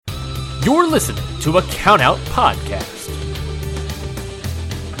You're listening to a Countout Podcast.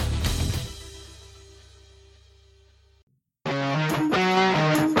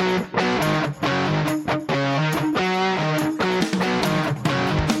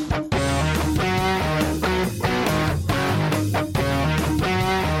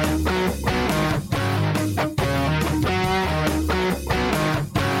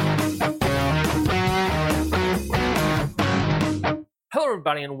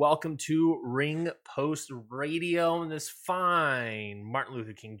 Everybody, and welcome to Ring Post Radio on this fine Martin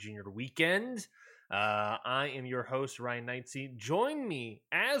Luther King Jr. weekend. I am your host, Ryan Knightsey. Join me,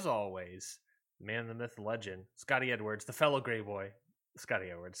 as always, man, the myth, the legend, Scotty Edwards, the fellow Gray Boy,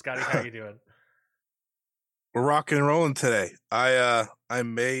 Scotty Edwards. Scotty, how you doing? We're rocking and rolling today. I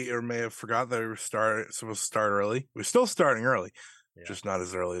may or may have forgot that we were supposed to start early. We're still starting early, just not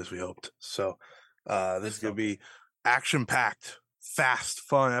as early as we hoped. So this is going to be action-packed. Fast,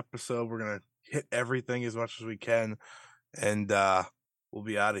 fun episode. We're gonna hit everything as much as we can, and we'll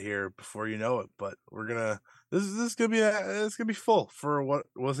be out of here before you know it. But we're gonna this is gonna be it's gonna be full for what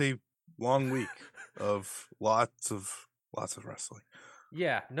was a long week of lots of wrestling.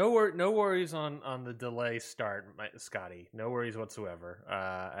 Yeah, no worries on the delay start, Scotty. No worries whatsoever.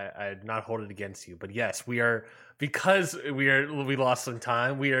 I'd not hold it against you, but yes, because we lost some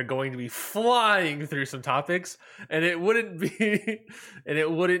time. We are going to be flying through some topics, and it wouldn't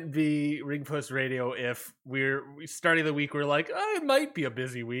be Ring Post Radio if we starting the week. We're like, oh, it might be a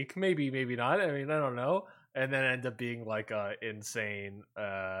busy week, maybe not. I mean, I don't know. And then end up being like a insane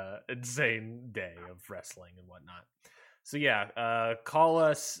day of wrestling and whatnot. So yeah, call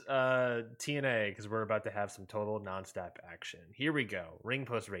us TNA because we're about to have some total nonstop action. Here we go. Ring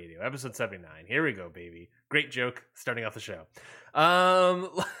Post Radio, episode 79. Here we go, baby. Great joke starting off the show.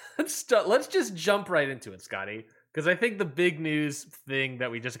 Let's just jump right into it, Scotty, because I think the big news thing that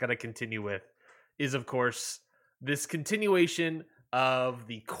we just got to continue with is, of course, this continuation of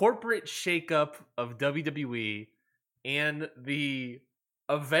the corporate shakeup of WWE and the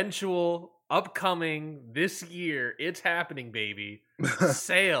eventual upcoming this year, it's happening, baby,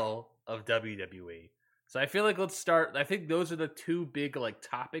 sale of WWE. So I feel like let's start. I think those are the two big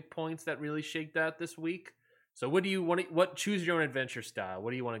topic points that really shaked out this week. So what do you want? What choose your own adventure style?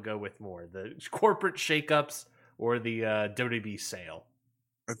 What do you want to go with more? The corporate shakeups or the WWE sale?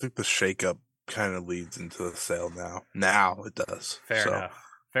 I think the shakeup kind of leads into the sale now. Now it does. Fair enough.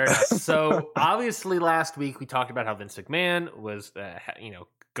 So obviously last week we talked about how Vince McMahon was,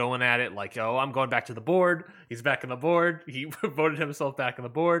 going at it like, oh, I'm going back to the board. He's back on the board. He voted himself back on the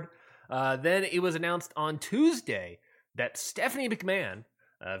board. Then it was announced on Tuesday that Stephanie McMahon,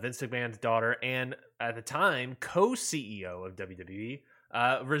 Vince McMahon's daughter, and at the time co-CEO of WWE,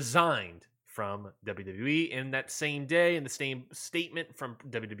 resigned from WWE. In that same day, in the same statement from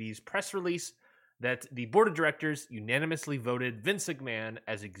WWE's press release, that the board of directors unanimously voted Vince McMahon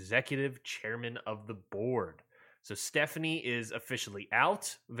as executive chairman of the board. So Stephanie is officially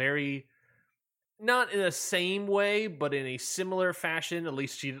out, not in the same way, but in a similar fashion. At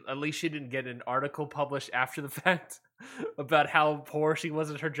least she didn't get an article published after the fact about how poor she was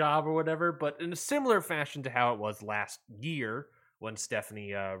at her job or whatever, but in a similar fashion to how it was last year when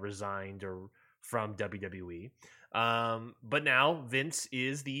Stephanie resigned from WWE. But now Vince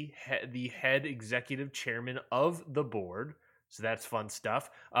is the head executive chairman of the board. So that's fun stuff.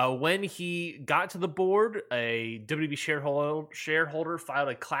 When he got to the board, a WWE shareholder filed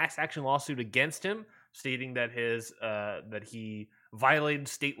a class action lawsuit against him, stating that that he violated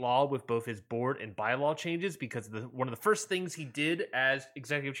state law with both his board and bylaw changes, because one of the first things he did as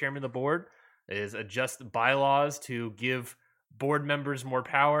executive chairman of the board is adjust bylaws to give board members more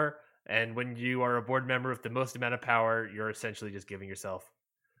power. And when you are a board member with the most amount of power, you're essentially just giving yourself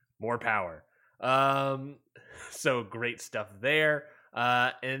more power. So great stuff there.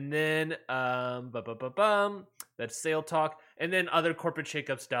 And then, that's sale talk. And then other corporate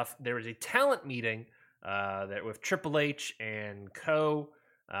shakeup stuff. There was a talent meeting, that with Triple H and co.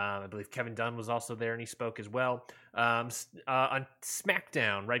 I believe Kevin Dunn was also there and he spoke as well. On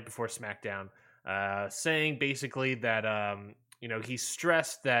SmackDown, right before SmackDown, saying basically that, he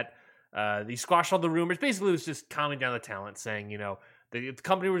stressed that, he squashed all the rumors. Basically, it was just calming down the talent, saying, the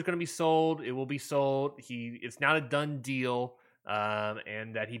company was going to be sold. It will be sold. It's not a done deal,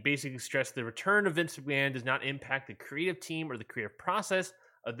 and that he basically stressed the return of Vince McMahon does not impact the creative team or the creative process,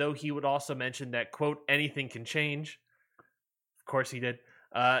 though he would also mention that, quote, anything can change. Of course he did.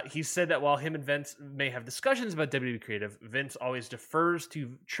 He said that while him and Vince may have discussions about WWE creative, Vince always defers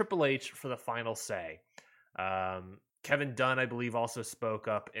to Triple H for the final say. Kevin Dunn, I believe, also spoke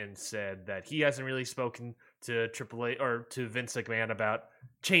up and said that he hasn't really spoken to Triple H or to Vince McMahon about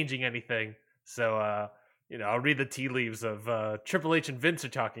changing anything. So, I'll read the tea leaves of Triple H and Vince are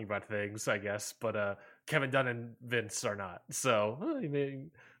talking about things, I guess, but Kevin Dunn and Vince are not. So, you may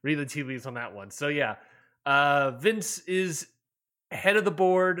read the tea leaves on that one. So, yeah, Vince is head of the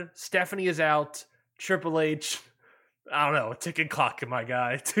board. Stephanie is out. Triple H, I don't know, ticking clock, my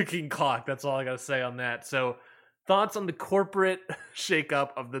guy. Ticking clock. That's all I got to say on that. So, thoughts on the corporate shakeup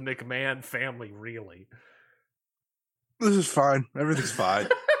of the McMahon family, really? This is fine. Everything's fine.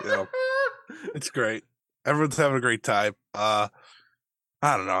 It's great. Everyone's having a great time. I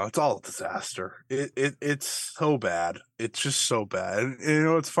don't know. It's all a disaster. It's so bad. It's just so bad.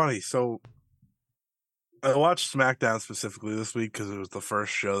 And it's funny. So I watched SmackDown specifically this week because it was the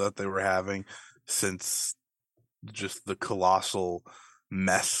first show that they were having since just the colossal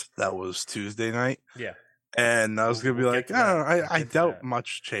mess that was Tuesday night. Yeah. And I was going to be like, I don't know, I doubt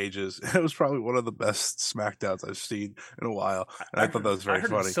much changes. It was probably one of the best SmackDowns I've seen in a while. And I thought that was very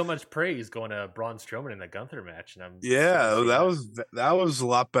funny. So much praise going to Braun Strowman in the Gunther match. And that was a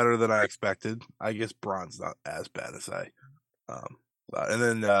lot better than I expected. I guess Braun's not as bad as I and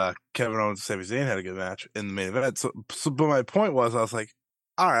then Kevin Owens and Sami Zayn had a good match in the main event. So but my point was, I was like,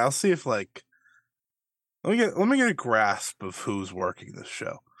 all right, I'll see if let me get a grasp of who's working this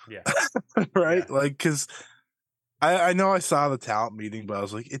show. Yeah. Right? Yeah. Like, because I know I saw the talent meeting, but I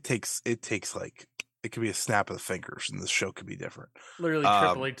was like, it takes like, it could be a snap of the fingers and this show could be different. Literally,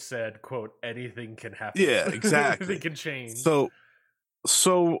 Triple H said, quote, anything can happen. Yeah, exactly. Anything can change.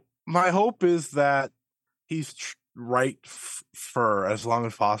 So my hope is that he's right for as long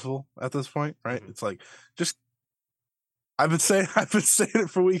as possible at this point, right? Mm-hmm. It's like, just, I've been saying it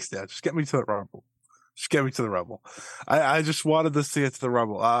for weeks now. Just get me to the Rumble. Just get me to the Rumble. I just wanted to see it to the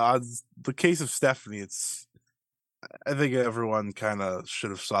Rumble. The case of Stephanie, I think everyone kind of should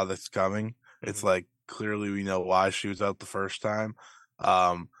have saw this coming. Mm-hmm. It's like, clearly we know why she was out the first time.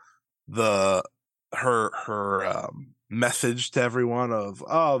 Her message to everyone of,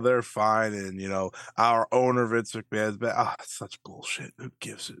 oh, they're fine, and our owner Vince McMahon's bad. It's such bullshit. Who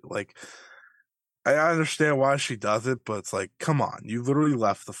gives it? Like, I understand why she does it, but it's like, come on, you literally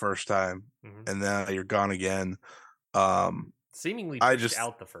left the first time, mm-hmm. and now you're gone again. Seemingly pushed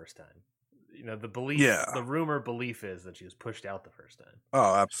out the first time. The belief, the rumor belief is that she was pushed out the first time.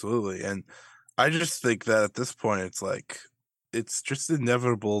 Oh, absolutely. And I just think that at this point, it's like, it's just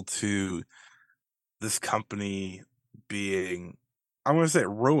inevitable to this company being, I'm going to say,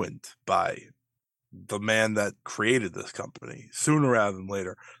 ruined by the man that created this company sooner rather than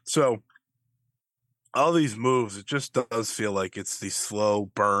later. So all these moves, it just does feel like it's the slow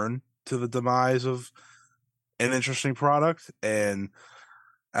burn to the demise of an interesting product. And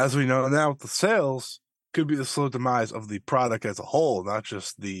as we know now, the sales could be the slow demise of the product as a whole, not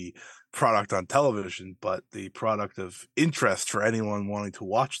just the product on television, but the product of interest for anyone wanting to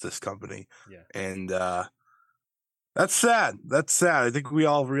watch this company. Yeah. And that's sad. That's sad. I think we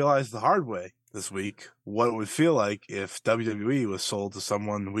all realized the hard way this week what it would feel like if WWE was sold to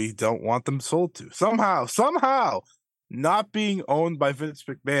someone we don't want them sold to. Somehow, not being owned by Vince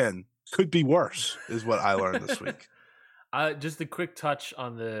McMahon could be worse, is what I learned this week. Just a quick touch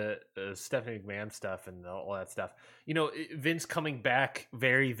on the Stephanie McMahon stuff and all that stuff. Vince coming back,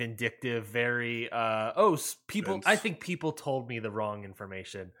 very vindictive, very people. Vince. I think people told me the wrong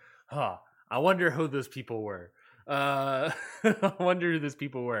information. I wonder who those people were. I wonder who those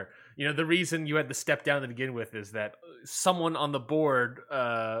people were. The reason you had to step down to begin with is that someone on the board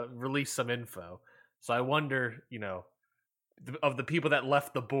released some info. So I wonder, of the people that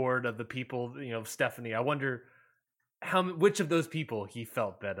left the board, of the people, Stephanie, I wonder which of those people he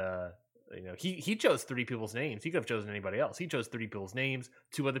felt that he chose 3 people's names. He could have chosen anybody else. He chose 3 people's names.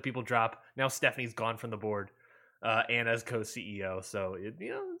 2 other people drop. Now Stephanie's gone from the board. Anna's co-CEO, so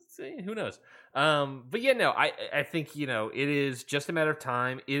who knows? But yeah, no, I think it is just a matter of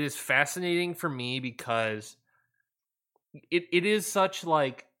time. It is fascinating for me because it is such,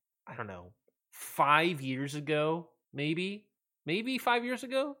 like, I don't know, 5 years ago, maybe 5 years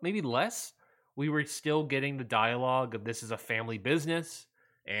ago, maybe less. We were still getting the dialogue of this is a family business,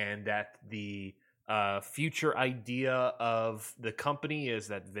 and that the future idea of the company is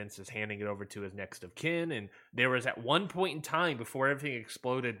that Vince is handing it over to his next of kin. And there was at one point in time before everything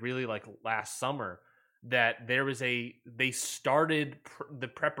exploded, really like last summer, that they started the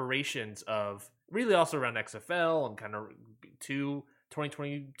preparations of, really also around XFL and kind of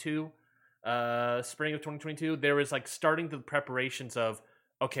 2022, spring of 2022, there was like starting the preparations of,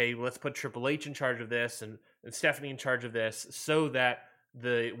 okay, let's put Triple H in charge of this and Stephanie in charge of this, so that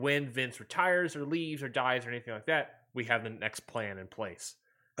when Vince retires or leaves or dies or anything like that, we have the next plan in place.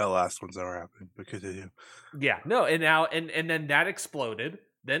 That last one's never happened, but continue. Yeah, no, and now and then that exploded.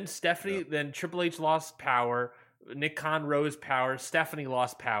 Then Stephanie, then Triple H lost power. Nick Khan rose power. Stephanie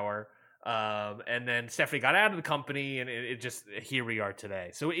lost power. And then Stephanie got out of the company, and it just, here we are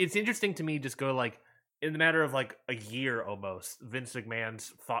today. So it's interesting to me, just go like in the matter of like a year almost, Vince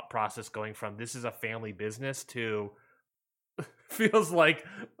McMahon's thought process going from this is a family business to feels like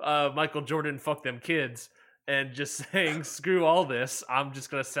Michael Jordan fuck them kids, and just saying screw all this, I'm just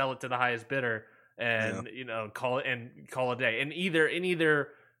gonna sell it to the highest bidder and call it a day. And either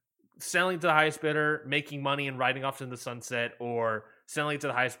selling to the highest bidder, making money and riding off into the sunset, or selling to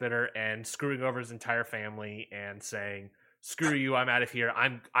the highest bidder and screwing over his entire family and saying screw you, I'm out of here.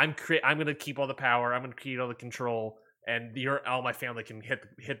 I'm gonna keep all the power, I'm gonna keep all the control, and all my family can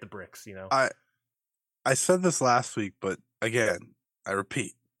hit the bricks. I said this last week, but again, I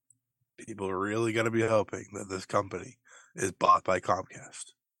repeat, people are really going to be hoping that this company is bought by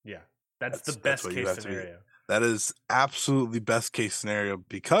Comcast. Yeah, that's the best case scenario. That is absolutely best case scenario,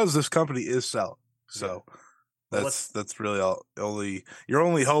 because this company is selling. So that's really your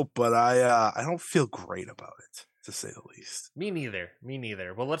only hope. But I don't feel great about it, to say the least. Me neither.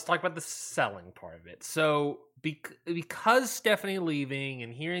 Well, let's talk about the selling part of it. So because Stephanie leaving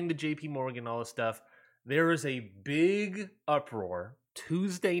and hearing the JP Morgan and all this stuff, there was a big uproar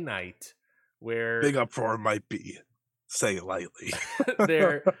Tuesday night where big uproar might be, say it lightly,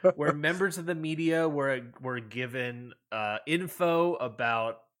 where members of the media were given info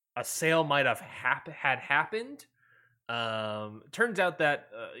about a sale might have had happened. Turns out that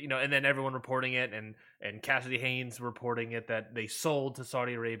and then everyone reporting it, and Cassidy Haynes reporting it, that they sold to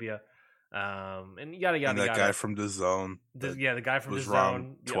Saudi Arabia. And yada yada. And that guy from DAZN. The guy from was DAZN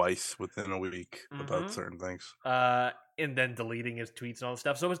wrong twice within a week about certain things. And then deleting his tweets and all this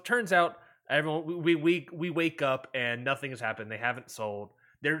stuff. So it turns out we wake up and nothing has happened. They haven't sold.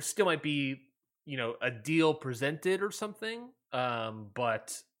 There still might be a deal presented or something,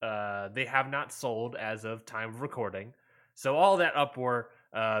 but they have not sold as of time of recording. So all that uproar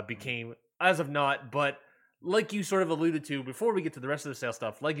became as of not, but. Like you sort of alluded to before we get to the rest of the sales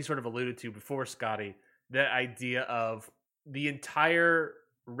stuff, like you sort of alluded to before, Scotty, that idea of the entire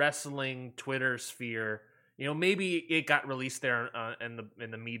wrestling Twitter sphere. Maybe it got released there in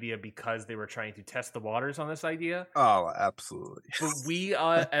the media because they were trying to test the waters on this idea. Oh, absolutely. But we,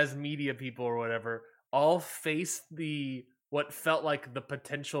 as media people or whatever, all faced what felt like the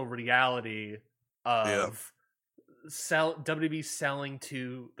potential reality of WWE selling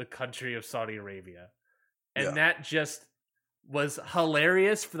to the country of Saudi Arabia. And that just was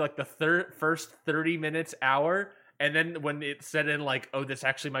hilarious for like the first 30 minutes, hour. And then when it set in like, oh, this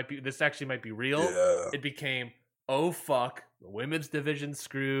actually might be real, it became, oh fuck, the women's division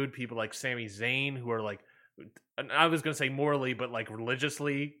screwed. People like Sami Zayn, who are like, I was gonna say morally, but like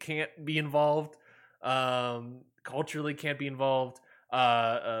religiously can't be involved, culturally can't be involved.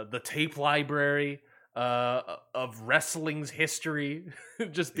 The tape library of wrestling's history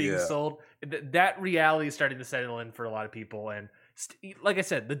just being sold. That reality is starting to settle in for a lot of people, and like I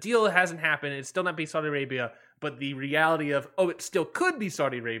said, the deal hasn't happened. It's still not be Saudi Arabia, but the reality of it still could be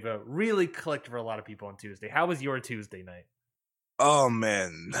Saudi Arabia really clicked for a lot of people on Tuesday. How was your Tuesday night? Oh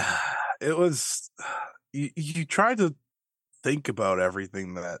man, it was. You tried to think about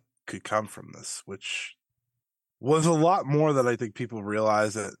everything that could come from this, which was a lot more than I think people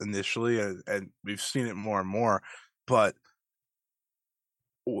realized initially, and we've seen it more and more. But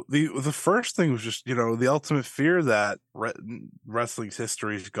the first thing was just the ultimate fear that wrestling's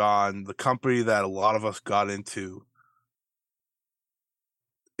history is gone. The company that a lot of us got into,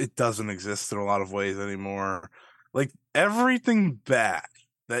 it doesn't exist in a lot of ways anymore. Like everything bad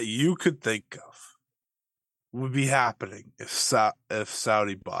that you could think of would be happening if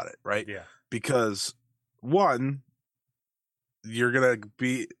Saudi bought it, right? Yeah, because one,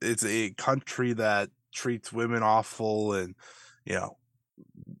 it's a country that treats women awful, and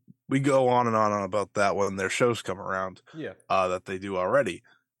we go on and on about that when their shows come around. Yeah, that they do already.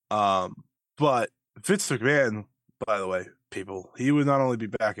 But Vince McMahon, by the way, people, he would not only be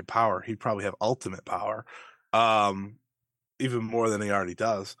back in power, he'd probably have ultimate power, even more than he already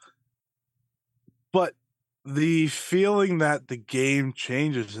does. But the feeling that the game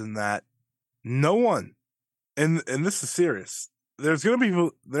changes, and that no one, and this is serious, there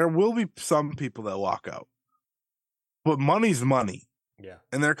will be some people that walk out, but money's money. Yeah.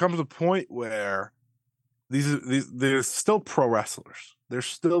 And there comes a point where there's still pro wrestlers. There's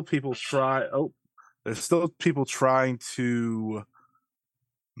still people trying to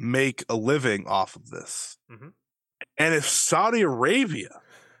make a living off of this. Mm-hmm. And if Saudi Arabia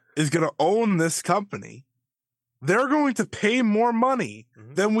is going to own this company, they're going to pay more money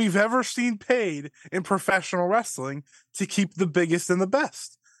than we've ever seen paid in professional wrestling to keep the biggest and the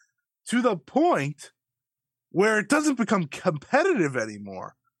best, to the point where it doesn't become competitive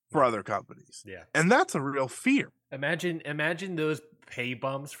anymore for other companies. Yeah. And that's a real fear. Imagine those pay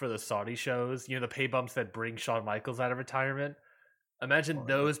bumps for the Saudi shows, the pay bumps that bring Shawn Michaels out of retirement. Imagine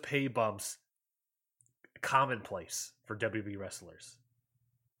those pay bumps commonplace for WWE wrestlers.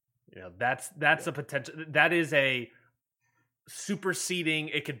 That's a potential. That is a superseding.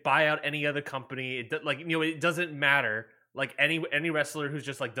 It could buy out any other company. It doesn't matter. Like any wrestler who's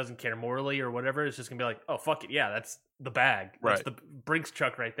just like doesn't care morally or whatever is just gonna be like, oh fuck it, yeah, that's the bag. That's the Brinks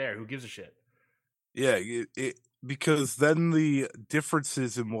truck right there. Who gives a shit? Yeah, because then the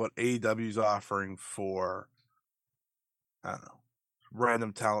differences in what AEW's offering for, I don't know,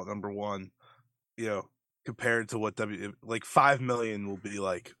 random talent number one, compared to what like 5 million will be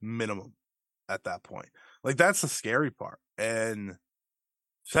like minimum at that point. Like that's the scary part, and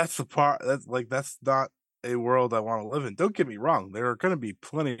that's the part that's not a world I want to live in. Don't get me wrong, there are going to be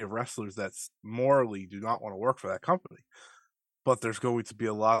plenty of wrestlers that morally do not want to work for that company, but there's going to be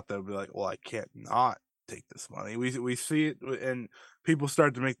a lot that will be like, well, I can't not take this money. We see it, and people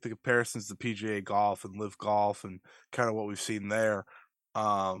start to make the comparisons to PGA Golf and Live Golf and kind of what we've seen there.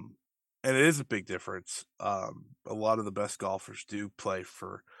 And it is a big difference. A lot of the best golfers do play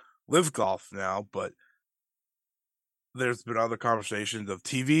for Live Golf now, but there's been other conversations of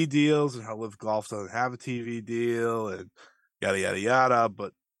TV deals and how Live Golf doesn't have a TV deal and yada, yada, yada.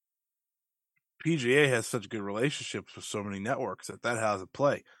 But PGA has such good relationships with so many networks that has a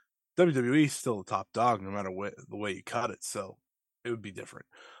play. WWE is still the top dog no matter the way you cut it. So it would be different.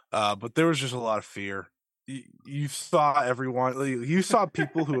 But there was just a lot of fear. You saw everyone, you saw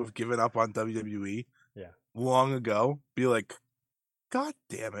people who have given up on WWE long ago be like, God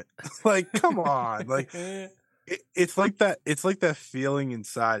damn it. Like, come on. Like, it's like that. It's like that feeling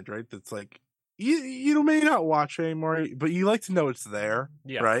inside, right? That's like, you may not watch anymore, but you like to know it's there,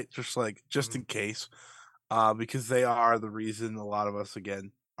 right? Just in case, because they are the reason a lot of us,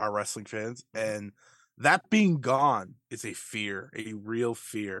 again, are wrestling fans. And that being gone is a fear, a real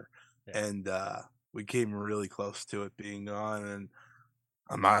fear. And we came really close to it being gone. And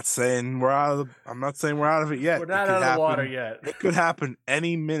I'm not saying we're out of it yet. We're not out of the water yet. It could happen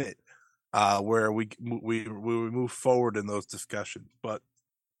any minute, where we move forward in those discussions. But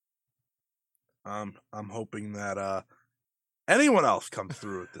I'm hoping that anyone else comes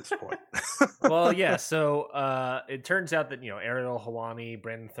through at this point. Well, yeah. So it turns out that Ariel Helwani,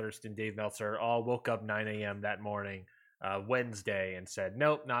 Brandon Thurston, Dave Meltzer all woke up 9 a.m. that morning, Wednesday, and said,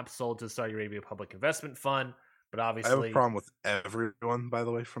 "Nope, not sold to Saudi Arabia Public Investment Fund." But obviously, I have a problem with everyone, by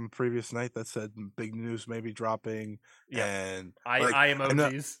the way, from the previous night that said big news may be dropping. Yeah, and I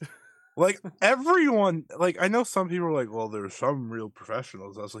emojis. Like everyone, like I know some people are like, well, there's some real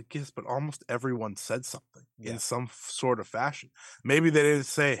professionals. I was like, yes, but almost everyone said something in some sort of fashion. Maybe they didn't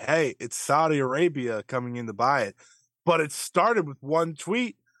say, hey, it's Saudi Arabia coming in to buy it, but it started with one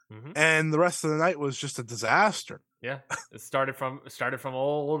tweet, and the rest of the night was just a disaster. Yeah, it started from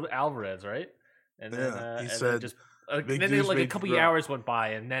old Alvarez, right? And then he said, just then like a couple of hours went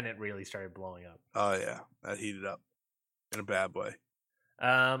by, and then it really started blowing up. Oh yeah, that heated up in a bad way.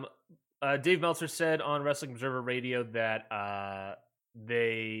 Dave Meltzer said on Wrestling Observer Radio that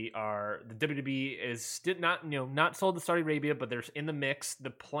the WWE is still not sold to Saudi Arabia, but they're in the mix.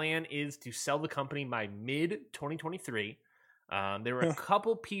 The plan is to sell the company by mid 2023. There were a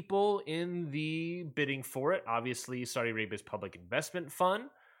couple people in the bidding for it. Obviously, Saudi Arabia's Public Investment Fund.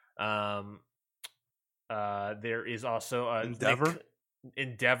 There is also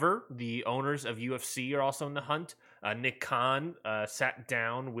Endeavor. The owners of UFC are also in the hunt. Nick Khan sat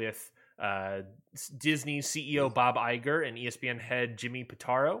down with Disney CEO Bob Iger and ESPN head Jimmy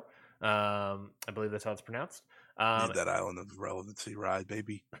Pitaro. I believe that's how it's pronounced. Need that Island of Relevancy ride,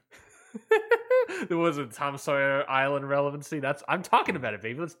 baby. There was a Tom Sawyer Island Relevancy. I'm talking about it,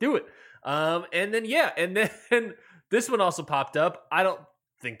 baby. Let's do it. And then this one also popped up. I don't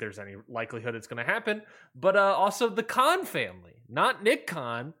think there's any likelihood it's going to happen, but also the Khan family, not Nick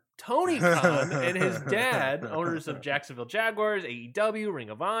Khan, Tony Khan and his dad, owners of Jacksonville Jaguars, AEW,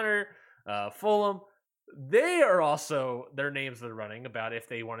 Ring of Honor, Fulham. They are also their names that are running about if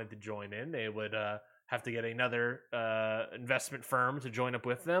they wanted to join in. They would have to get another investment firm to join up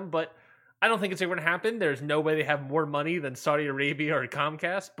with them, but I don't think it's ever going to happen. There's no way they have more money than Saudi Arabia or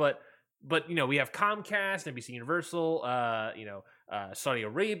Comcast, but we have Comcast, NBC Universal, Saudi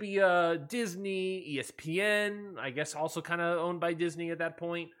Arabia, Disney, ESPN, I guess also kind of owned by Disney at that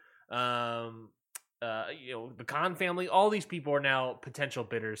point. The Khan family, all these people are now potential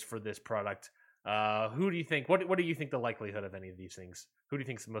bidders for this product. Who do you think? What do you think the likelihood of any of these things? Who do you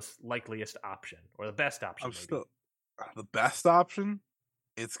think is the most likeliest option or the best option? I'm maybe? still the best option.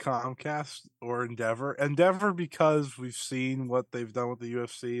 It's Comcast or Endeavor. Endeavor because we've seen what they've done with the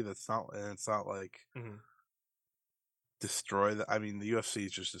UFC. It's not like destroy the. I mean, the UFC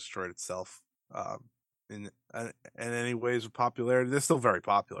has just destroyed itself. In any ways of popularity, they're still very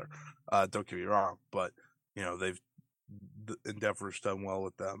popular. Don't get me wrong, but the Endeavor's done well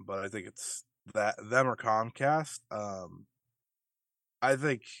with them. But I think it's them or Comcast. I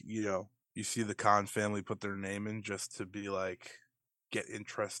think you see the Khan family put their name in just to be like get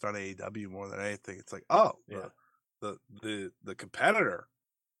interest on AEW more than anything. It's like, oh, yeah, the competitor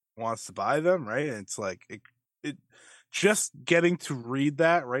wants to buy them, right? And it's like it just getting to read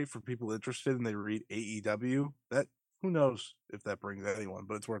that, right, for people interested and they read AEW, that who knows if that brings anyone,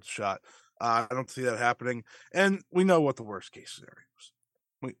 but it's worth a shot. I don't see that happening, and we know what the worst case scenario is.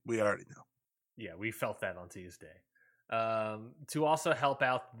 We already know. Yeah, we felt that on Tuesday. To also help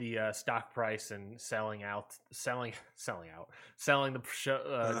out the stock price and selling the show,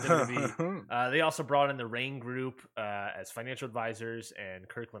 WWE. They also brought in the Rain Group as financial advisors and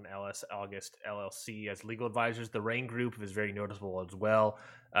Kirkland Ellis August LLC as legal advisors. The Rain Group is very noticeable as well.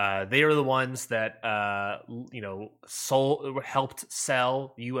 They are the ones that helped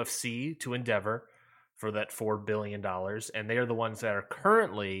sell UFC to Endeavor for that $4 billion, and they are the ones that are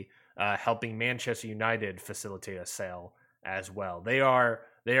currently helping Manchester United facilitate a sale as well. They are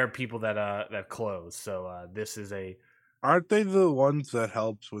people that close. So this is aren't they the ones that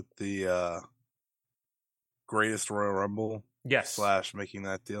helped with the Greatest Royal Rumble? Yes. / making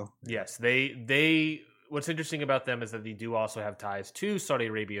that deal. Yes, they. What's interesting about them is that they do also have ties to Saudi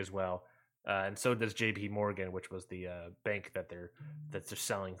Arabia as well, and so does JP Morgan, which was the bank that they're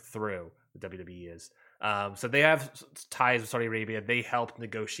selling through. The WWE is. So they have ties with Saudi Arabia. They helped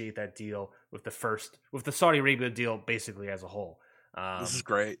negotiate that deal with the Saudi Arabia deal basically as a whole. This is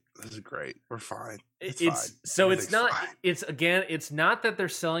great. We're fine. It's not that they're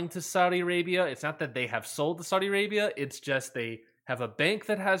selling to Saudi Arabia. It's not that they have sold to Saudi Arabia. It's just they have a bank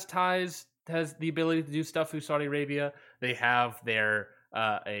that has the ability to do stuff through Saudi Arabia. They have their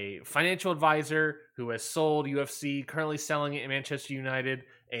a financial advisor who has sold UFC, currently selling it in Manchester United,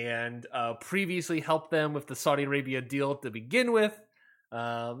 and previously helped them with the Saudi Arabia deal to begin with.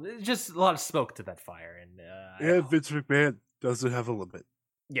 Just a lot of smoke to that fire. And Vince McMahon doesn't have a limit.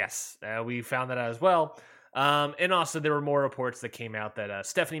 Yes, we found that out as well. And also there were more reports that came out that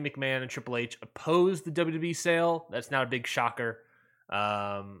Stephanie McMahon and Triple H opposed the WWE sale. That's not a big shocker.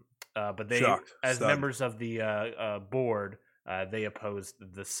 But they, members of the board, they opposed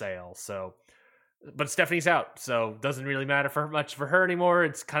the sale. So, but Stephanie's out, so doesn't really matter much for her anymore.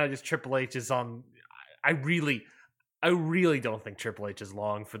 It's kind of just Triple H is on. I really don't think Triple H is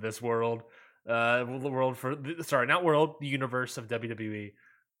long for this world. The universe of WWE.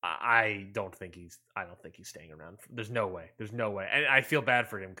 I don't think he's staying around. There's no way. And I feel bad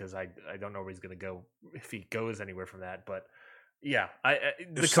for him because I don't know where he's going to go if he goes anywhere from that. But yeah,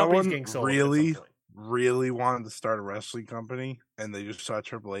 the company's getting sold. Really wanted to start a wrestling company, and they just saw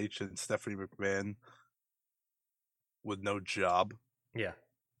Triple H and Stephanie McMahon with no job. Yeah,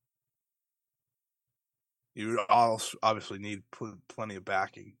 you would also obviously need plenty of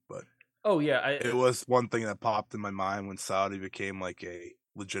backing, but it was one thing that popped in my mind when Saudi became like a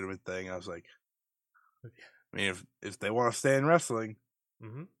legitimate thing. I was like, I mean, if they want to stay in wrestling.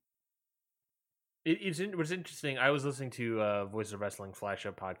 Mm-hmm. It was interesting. I was listening to Voice of Wrestling Flash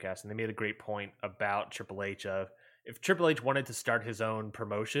Up podcast, and they made a great point about Triple H. If Triple H wanted to start his own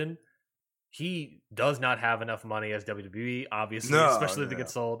promotion, he does not have enough money as WWE, obviously, especially to get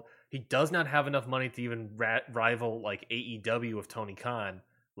sold. He does not have enough money to even rival like AEW with Tony Khan.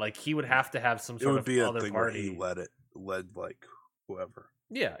 Like he would have to have some sort of other party. Where he led like whoever.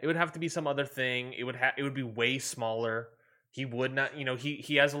 Yeah, it would have to be some other thing. It would be way smaller. He would not,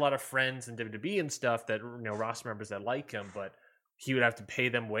 he has a lot of friends in WWE and stuff that, roster members that like him, but he would have to pay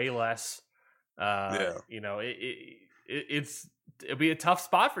them way less. It'd be a tough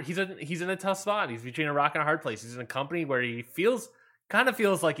spot he's in a tough spot. He's between a rock and a hard place. He's in a company where he kind of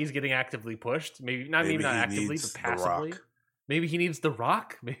feels like he's getting actively pushed. Maybe not actively, but passively. Maybe he needs The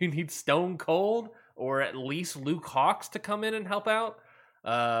Rock. Maybe he needs Stone Cold or at least Luke Hawx to come in and help out.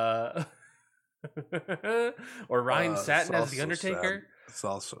 Or Ryan Satin as the Undertaker. It's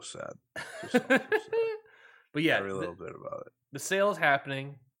also sad. But yeah, a little bit about it. The sale is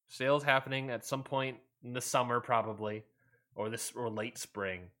happening. Sales happening at some point in the summer, probably, or late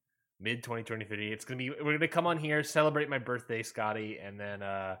spring, mid 2023. We're gonna come on here, celebrate my birthday, Scotty, and then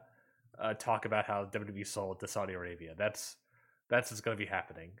talk about how WWE sold to Saudi Arabia. That's That's what's going to be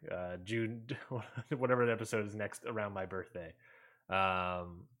happening. June, whatever the episode is next around my birthday.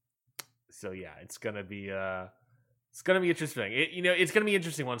 So yeah, it's gonna be interesting. It's gonna be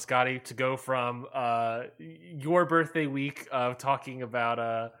interesting one, Scotty, to go from your birthday week of talking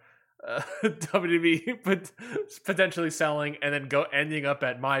about WWE potentially selling, and then ending up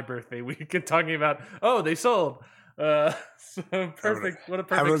at my birthday week and talking about they sold. So perfect. What a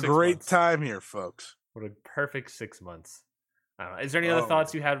perfect. Have a great time here, folks. What a perfect 6 months. I don't know. Is there any other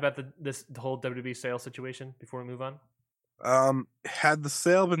thoughts you had about the whole WWE sale situation before we move on? Had the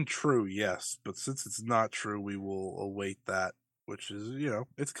sale been true, yes, but since it's not true, we will await that, which is,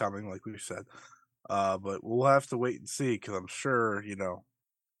 it's coming, like we said. But we'll have to wait and see, because I'm sure,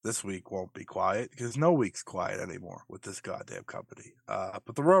 this week won't be quiet, because no week's quiet anymore with this goddamn company.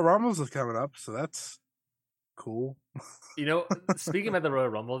 But the Royal Rumbles is coming up, so that's cool. Speaking about the Royal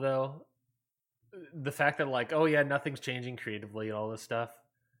Rumble, though, the fact that nothing's changing creatively and all this stuff,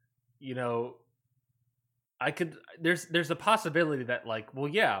 there's a possibility that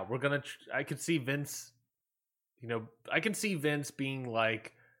I could see Vince, I can see Vince being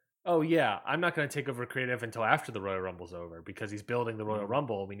like, oh yeah, I'm not going to take over creative until after the Royal Rumble's over, because he's building the Royal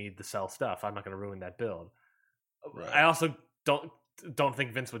Rumble. We need to sell stuff. I'm not going to ruin that build. Right. I also don't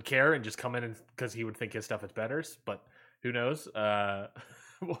think Vince would care and just come in because he would think his stuff is better, but who knows?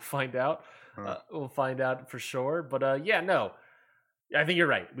 We'll find out. We'll find out for sure. But no, I think you're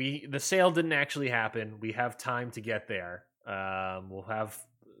right. The sale didn't actually happen. We have time to get there. We'll have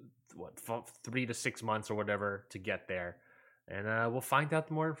 3 to 6 months or whatever to get there, and we'll find out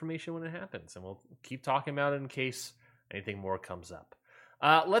more information when it happens, and we'll keep talking about it in case anything more comes up.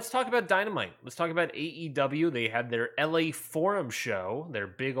 Let's talk about Dynamite. Let's talk about AEW. They had their LA Forum show, their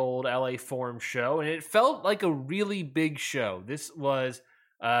big old LA Forum show, and it felt like a really big show. This was,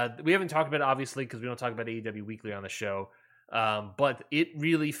 we haven't talked about it, obviously, because we don't talk about AEW Weekly on the show, but it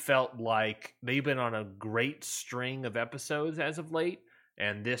really felt like they've been on a great string of episodes as of late,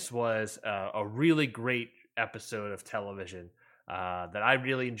 and this was a really great episode of television that I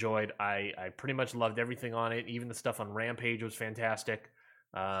really enjoyed. I pretty much loved everything on it. Even the stuff on Rampage was fantastic.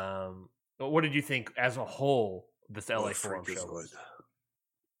 What did you think as a whole? This LA Forum show was?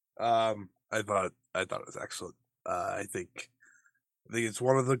 I thought it was excellent. I think it's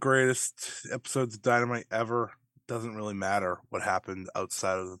one of the greatest episodes of Dynamite ever. Doesn't really matter what happened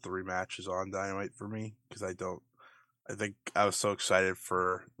outside of the 3 matches on Dynamite for me, because I think I was so excited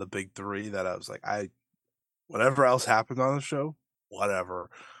for the big 3 that I was like, whatever else happened on the show, whatever.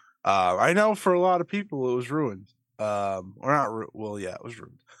 I know for a lot of people it was ruined. Or not, it was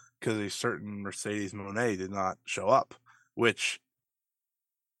ruined because a certain Mercedes Moné did not show up, which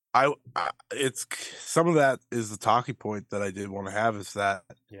it's some of that is the talking point that I did want to have, is that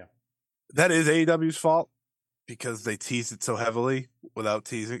that is AEW's fault, because they teased it so heavily without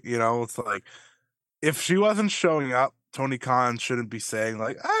teasing. It's like, if she wasn't showing up, Tony Khan shouldn't be saying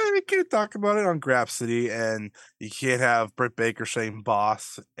like, I can't talk about it on Grapsody, and you can't have Britt Baker saying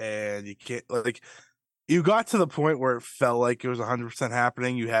boss, and you can't you got to the point where it felt like it was 100%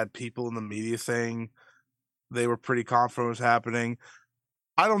 happening. You had people in the media saying they were pretty confident it was happening.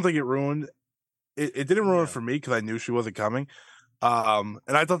 I don't think it ruined it. It didn't ruin it for me, because I knew she wasn't coming. And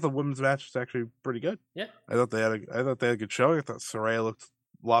I thought the women's match was actually pretty good. Yeah, I thought they had a good showing. I thought Saraya looked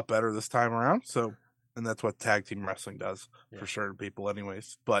a lot better this time around. So, and that's what tag team wrestling does for certain people,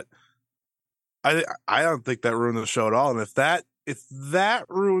 anyways. But I don't think that ruined the show at all. And if that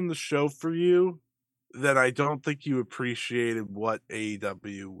ruined the show for you, then I don't think you appreciated what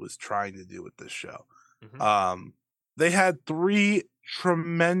AEW was trying to do with this show. Mm-hmm. They had 3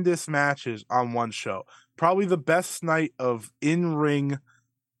 tremendous matches on one show. Probably the best night of in-ring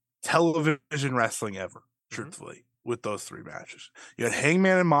television wrestling ever, truthfully, with those 3 matches. You had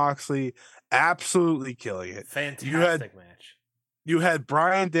Hangman and Moxley absolutely killing it. Fantastic match. You had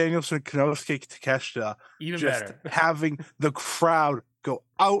Bryan Danielson and Konosuke Takeshita even just better, having the crowd go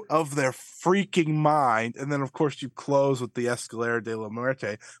out of their freaking mind. And then, of course, you close with the Escalera de la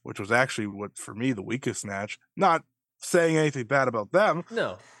Muerte, which was actually what, for me, the weakest match. Not saying anything bad about them.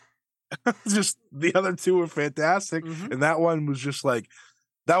 No. Just the other 2 were fantastic. Mm-hmm. And that one was just like,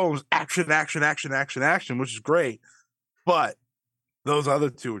 that one was action, action, action, action, action, which is great. But those other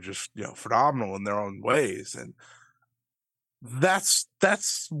 2 were just, phenomenal in their own ways. And that's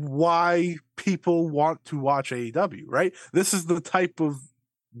why people want to watch AEW, right? This is the type of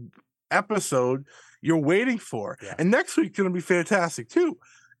episode you're waiting for. Yeah. And next week's going to be fantastic too.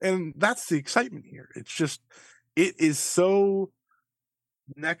 And that's the excitement here. It's just, it is so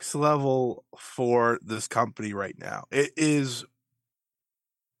next level for this company right now. This is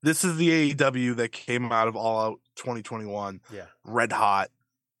the AEW that came out of All Out 2021. Yeah. Red hot,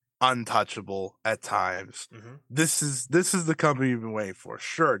 untouchable at times. Mm-hmm. This is the company you've been waiting for.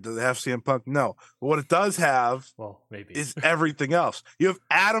 Sure. Does it have CM Punk? No. But what it does have maybe is everything else. You have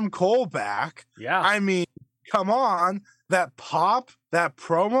Adam Cole back. Yeah. I mean, come on. That pop, that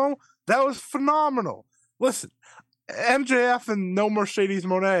promo, that was phenomenal. Listen, MJF and No Mercedes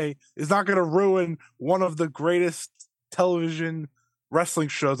Moné is not going to ruin one of the greatest television wrestling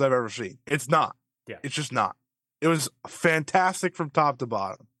shows I've ever seen. It's not. Yeah. It's just not. It was fantastic from top to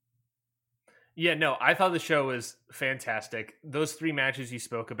bottom. Yeah, no, I thought the show was fantastic. Those 3 matches you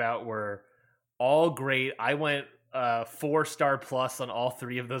spoke about were all great. I went 4-star plus on all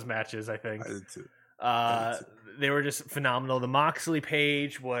 3 of those matches, I think. I did too. They were just phenomenal. The Moxley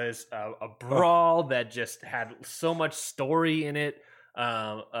page was a brawl that just had so much story in it.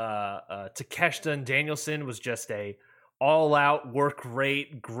 Takeshita and Danielson was just a all-out work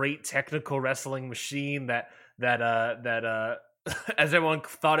rate, great technical wrestling machine that as everyone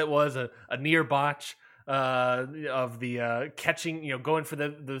thought it was a near botch of the catching, going for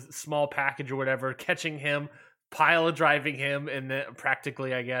the small package or whatever, catching him, pile driving him, and then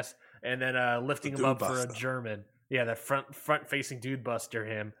practically, I guess, and then lifting him up for a German. Yeah, that front facing dude buster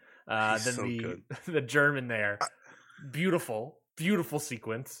him. Then so good. The German there. Beautiful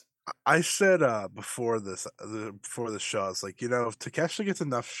sequence. I said before the show, it's like, if Takeshi gets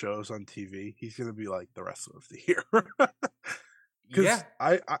enough shows on TV, he's gonna be like the rest of the year. Because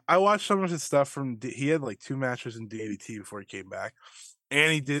I watched some of his stuff from he had like 2 matches in DDT before he came back,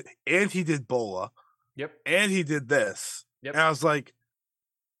 and he did Bola. Yep. And he did this. Yep. And I was like,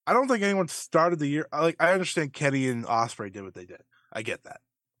 I don't think anyone started the year. I understand Kenny and Ospreay did what they did. I get that.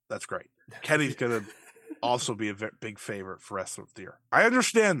 That's great. Kenny's gonna also be a big favorite for rest of the year. I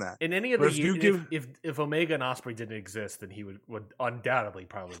understand that. In any of the years, if Omega and Ospreay didn't exist, then he would undoubtedly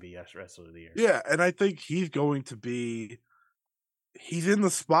probably be rest of the year. Yeah, and I think he's going to be. He's in the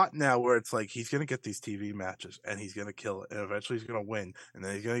spot now where it's like he's going to get these TV matches and he's going to kill it, and eventually he's going to win, and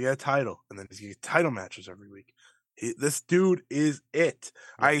then he's going to get a title, and then he's going to get title matches every week. This dude is it.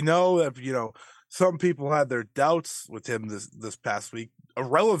 Yeah. I know that some people had their doubts with him this past week,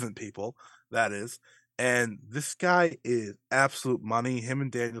 irrelevant people, that is, and this guy is absolute money. Him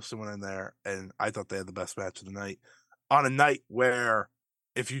and Danielson went in there, and I thought they had the best match of the night on a night where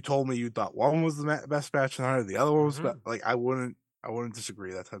if you told me you thought one was the best match of the night or the other one was like I wouldn't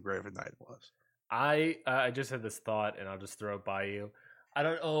disagree. That's how great of a night it was. I just had this thought, and I'll just throw it by you. I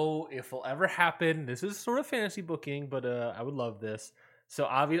don't know if it'll ever happen. This is sort of fantasy booking, but I would love this. So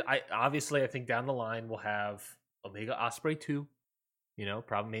obviously, I think down the line we'll have Omega Ospreay 2.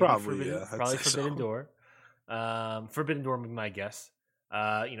 Probably Forbidden Door. Forbidden Door would be my guess.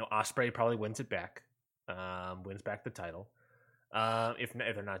 Ospreay probably wins it back. Wins back the title. If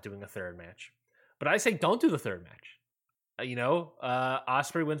they're not doing a third match, but I say don't do the third match.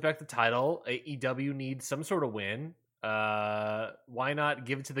 Ospreay wins back the title. AEW needs some sort of win. Why not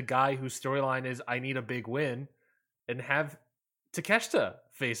give it to the guy whose storyline is I need a big win, and have Takeshita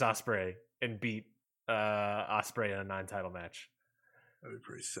face Ospreay and beat Ospreay in a 9-title match? That'd be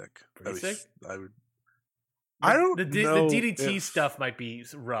pretty sick. I would. I don't know. The DDT stuff might be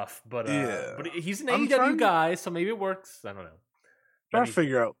rough, but he's an AEW guy, so maybe it works. I don't know. Trying to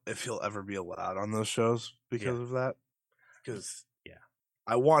figure out if he'll ever be allowed on those shows because of that. Because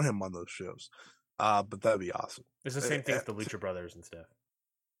I want him on those shows, but that'd be awesome. It's the same thing with the Lucha Brothers and stuff.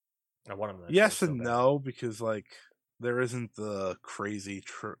 I want him. Yes and no, because there isn't the crazy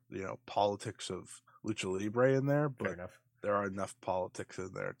politics of Lucha Libre in there, but there are enough politics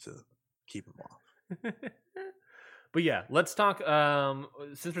in there to keep him off. But yeah, let's talk.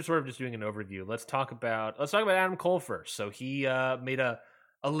 Since we're sort of just doing an overview, let's talk about Adam Cole first. So he made a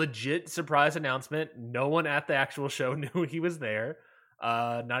legit surprise announcement. No one at the actual show knew he was there.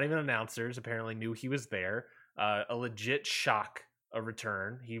 Not even announcers apparently knew he was there. A legit shock, a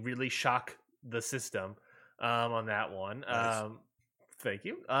return. He really shocked the system on that one. Nice. Thank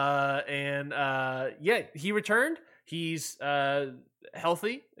you. He returned. He's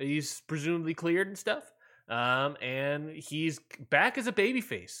healthy. He's presumably cleared and stuff. And he's back as a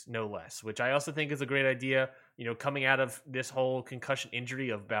babyface, no less, which I also think is a great idea. Coming out of this whole concussion injury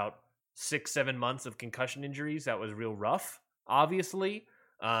of about 6-7 months of concussion injuries, that was real rough, obviously.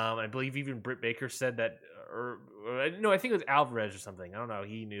 I believe even Britt Baker said that, I think it was Alvarez or something. I don't know.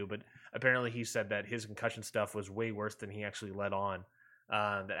 He knew, but apparently he said that his concussion stuff was way worse than he actually let on,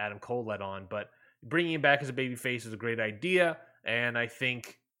 that Adam Cole let on. But bringing him back as a babyface is a great idea. And I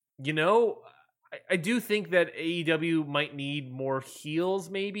think, I do think that AEW might need more heels,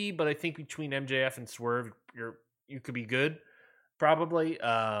 maybe, but I think between MJF and Swerve, you could be good, probably.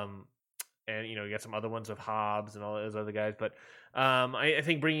 And and you got some other ones with Hobbs and all those other guys. But I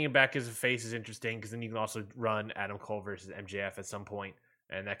think bringing him back as a face is interesting because then you can also run Adam Cole versus MJF at some point,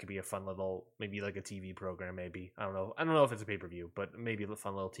 and that could be a fun little, maybe like a TV program. Maybe I don't know if it's a pay-per-view, but maybe a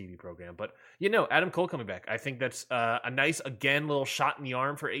fun little TV program. But Adam Cole coming back, I think that's a nice again little shot in the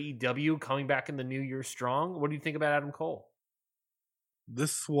arm for AEW coming back in the new year strong. What do you think about Adam Cole?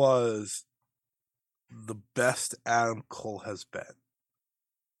 This was the best Adam Cole has been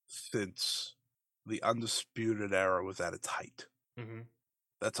since the Undisputed Era was at its height. Mm-hmm.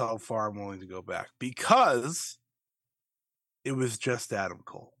 That's how far I'm willing to go back because it was just Adam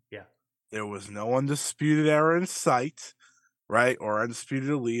Cole. Yeah. There was no Undisputed Era in sight, right? Or Undisputed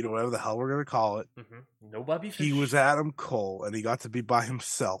Elite or whatever the hell we're going to call it. Mm-hmm. No Bobby Fish. He was Adam Cole and he got to be by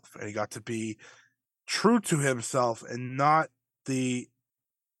himself and he got to be true to himself and not the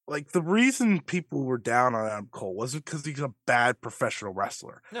reason people were down on Adam Cole wasn't because he's a bad professional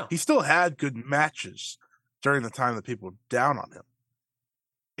wrestler. No. He still had good matches during the time that people were down on him.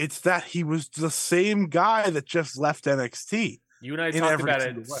 It's that he was the same guy that just left NXT. You and I talked about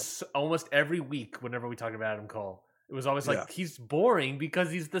it almost every week whenever we talk about Adam Cole. It was always like, he's boring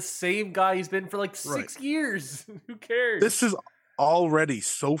because he's the same guy he's been for like 6 years. Who cares? This is already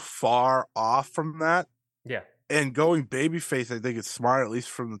so far off from that. Yeah. And going babyface, I think it's smart, at least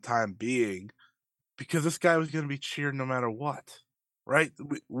from the time being, because this guy was going to be cheered no matter what, right?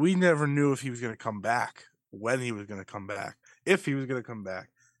 We never knew if he was going to come back, when he was going to come back, if he was going to come back.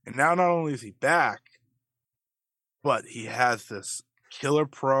 And now not only is he back, but he has this killer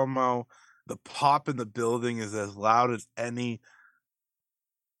promo. The pop in the building is as loud as any.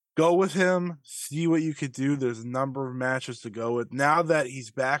 Go with him, see what you could do. There's a number of matches to go with. Now that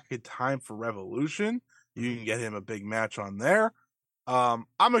he's back in time for Revolution, you can get him a big match on there. I'm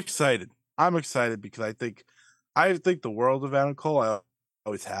excited. I'm excited because I think the world of Adam Cole. I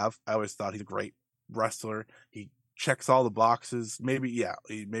always have. I always thought he's a great wrestler. He checks all the boxes. Maybe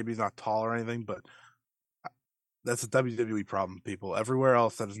he's not tall or anything, but that's a WWE problem, people. Everywhere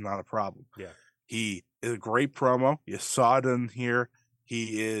else, that is not a problem. Yeah, he is a great promo. You saw it in here.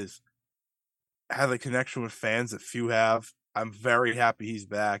 He has a connection with fans that few have. I'm very happy he's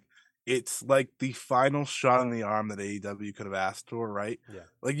back. It's like the final shot in the arm that AEW could have asked for, right?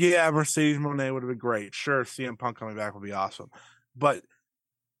 Yeah. Mercedes Moné would have been great. Sure, CM Punk coming back would be awesome. But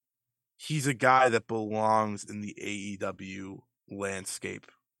he's a guy that belongs in the AEW landscape,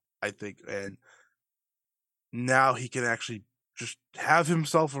 I think. And now he can actually just have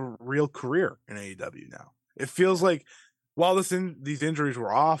himself a real career in AEW now. It feels like while these injuries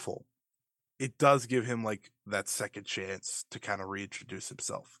were awful, it does give him like that second chance to kind of reintroduce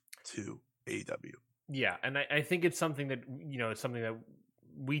himself to AEW. Yeah, and I think it's something that it's something that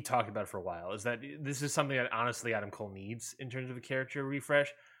we talked about for a while. Is that this is something that honestly Adam Cole needs in terms of a character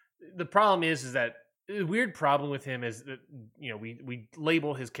refresh. The problem is that the weird problem with him is that we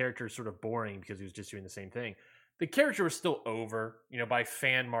label his character sort of boring because he was just doing the same thing. The character was still over, by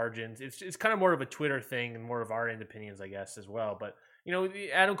fan margins. It's kind of more of a Twitter thing and more of our end opinions, I guess, as well. But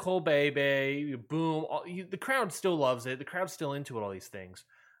Adam Cole, baby, boom, the crowd still loves it. The crowd's still into it. All these things.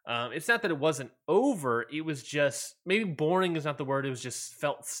 It's not that it wasn't over. It was just maybe boring is not the word. It was just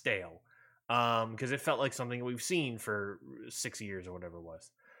felt stale because it felt like something that we've seen for 6 years or whatever it was.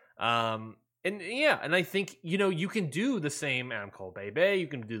 And I think you can do the same Adam Cole, baby. You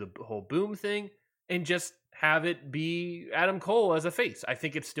can do the whole boom thing and just have it be Adam Cole as a face. I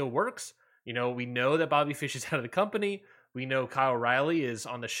think it still works. We know that Bobby Fish is out of the company. We know Kyle O'Reilly is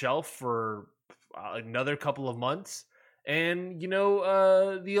on the shelf for another couple of months. And,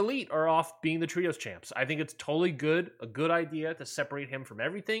 the Elite are off being the Trios champs. I think it's totally a good idea to separate him from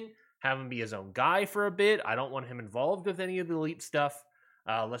everything, have him be his own guy for a bit. I don't want him involved with any of the Elite stuff.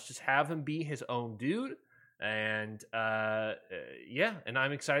 Let's just have him be his own dude. And, and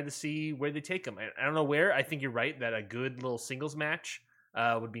I'm excited to see where they take him. I don't know where. I think you're right that a good little singles match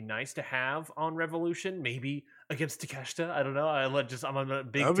would be nice to have on Revolution. Maybe against Takeshita. I don't know. I'm on a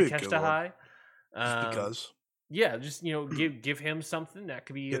big Takeshita high. Just because. Yeah, just give him something that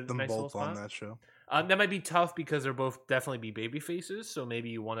could be get them nice both little on that show. That might be tough because they're both definitely be baby faces. So maybe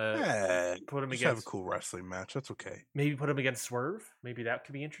you want to put them against. Have a cool wrestling match. That's okay. Maybe put them against Swerve. Maybe that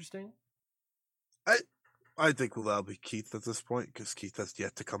could be interesting. I think that'll be Keith at this point because Keith has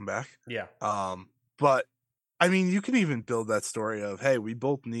yet to come back. Yeah. But I mean, you can even build that story of, hey, we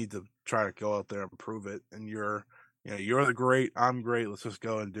both need to try to go out there and prove it, and you're the great, I'm great. Let's just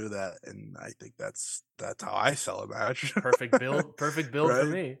go and do that. And I think that's how I sell a match. Perfect build right? For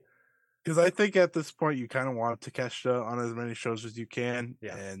me. Because I think at this point you kind of want Takeshita on as many shows as you can,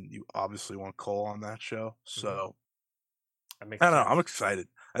 and you obviously want Cole on that show. So I don't know. I'm excited.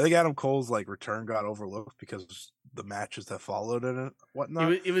 I think Adam Cole's like return got overlooked because the matches that followed it and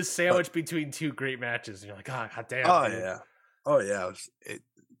whatnot. It was sandwiched between two great matches, and you're like, oh, god damn. Oh dude. yeah, oh yeah.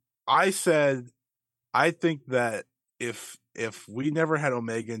 I said I think that if we never had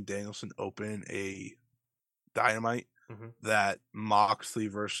Omega and Danielson open a Dynamite, that Moxley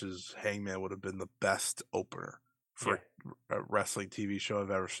versus Hangman would have been the best opener for a wrestling TV show I've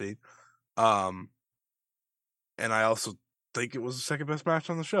ever seen. And I also think it was the second best match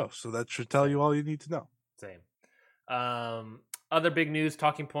on the show, so that should tell you all you need to know. Same. Other big news,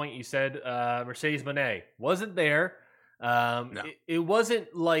 talking point, you said Mercedes Moné wasn't there. No. It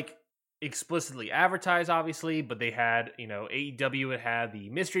wasn't like explicitly advertised, obviously, but they had, AEW had the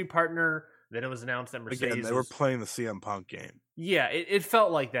mystery partner. Then it was announced that Mercedes... Again, they were playing the CM Punk game. Yeah, it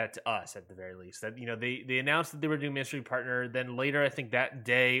felt like that to us at the very least. That, they announced that they were doing mystery partner. Then later, I think that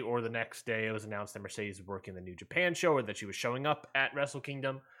day or the next day, it was announced that Mercedes was working the New Japan show or that she was showing up at Wrestle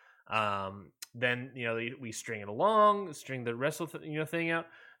Kingdom. Then, we string it along, string the Wrestle thing out.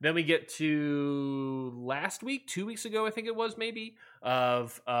 Then we get to last week, 2 weeks ago, I think it was maybe,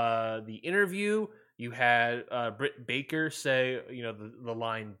 of the interview. You had Britt Baker say, the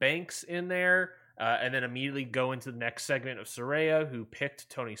line Banks in there, and then immediately go into the next segment of Saraya, who picked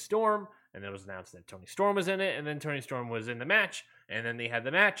Toni Storm, and then it was announced that Toni Storm was in it, and then Toni Storm was in the match, and then they had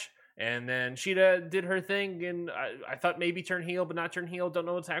the match, and then Shida did her thing, and I thought maybe turn heel, but not turn heel. Don't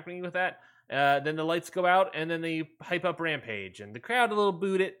know what's happening with that. Then the lights go out, and then they hype up Rampage, and the crowd a little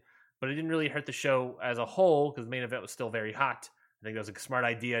booed it, but it didn't really hurt the show as a whole, because the main event was still very hot. I think that was a smart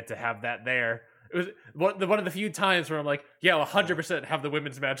idea to have that there. It was one of the few times where I'm like, yeah, 100% have the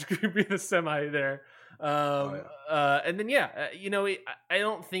women's match be the semi there. And then, I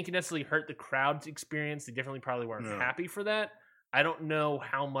don't think it necessarily hurt the crowd's experience. They definitely probably weren't happy for that. I don't know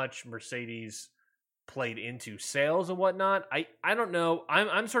how much Mercedes played into sales and whatnot. I don't know.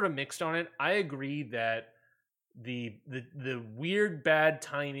 I'm sort of mixed on it. I agree that the weird bad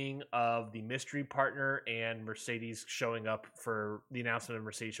timing of the mystery partner and Mercedes showing up for the announcement of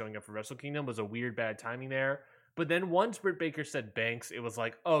Mercedes showing up for Wrestle Kingdom was a weird bad timing there. But then once Britt Baker said Banks, it was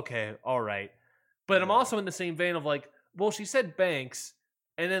like, okay, all right. But I'm also in the same vein of like, well, she said Banks,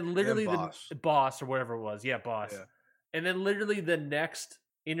 and then literally the boss or whatever it was. Yeah, boss. Yeah. And then literally the next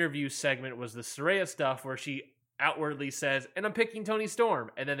interview segment was the Saraya stuff where she outwardly says, and I'm picking Toni Storm,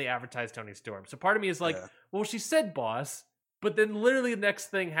 and then they advertise Toni Storm. So part of me is like, well, she said boss, but then literally the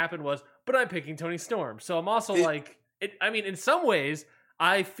next thing happened was, but I'm picking Toni Storm. So I'm also in some ways,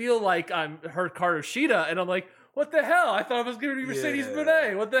 I feel like I'm her Hikaru Shida, and I'm like, what the hell? I thought it was going to be Mercedes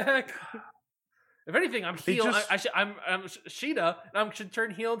Moné. What the heck? If anything, I'm heel. I'm Shida, and I should turn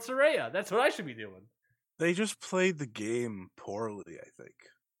heel in Saraya. That's what I should be doing. They just played the game poorly, I think.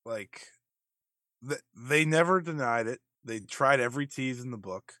 Like, they never denied it. They tried every tease in the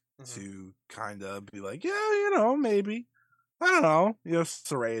book to kind of be like, yeah, maybe. I don't know.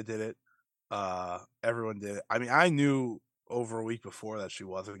 Saraya did it. Everyone did it. I mean, I knew over a week before that she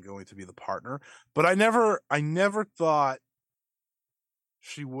wasn't going to be the partner, but I never thought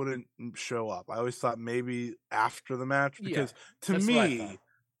she wouldn't show up. I always thought maybe after the match, because to me,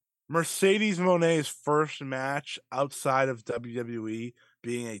 Mercedes Moné's first match outside of WWE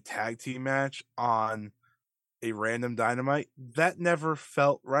being a tag team match on a random Dynamite, that never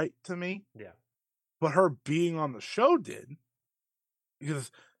felt right to me. Yeah. But her being on the show did,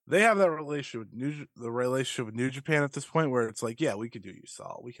 because they have that relationship with New Japan at this point where it's like, yeah, we could do you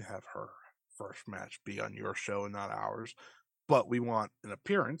solid. We can have her first match be on your show and not ours. But we want an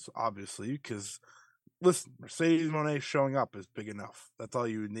appearance, obviously, because listen, Mercedes Moné showing up is big enough. That's all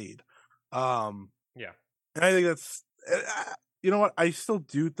you need. And I think that's, you know what? I still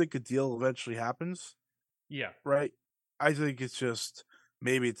do think a deal eventually happens. Yeah. Right? I think it's just,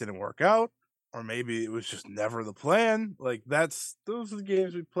 maybe it didn't work out, or maybe it was just never the plan. Like, those are the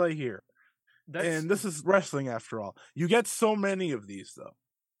games we play here. And this is wrestling after all. You get so many of these, though.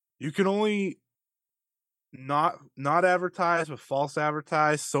 You can only not advertise, but false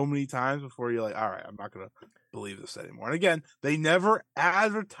advertise so many times before you're like, all right, I'm not going to believe this anymore. And again, they never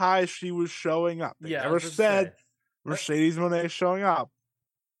advertised she was showing up. They never said Mercedes Moné showing up.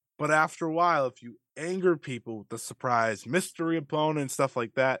 But after a while, if you anger people with the surprise mystery opponent, stuff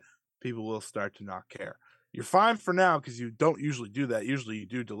like that, people will start to not care. You're fine for now because you don't usually do that. Usually you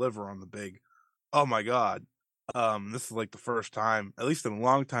do deliver on the big, oh my God, this is like the first time, at least in a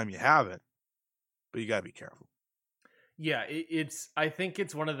long time, you haven't. But you gotta be careful. Yeah, I think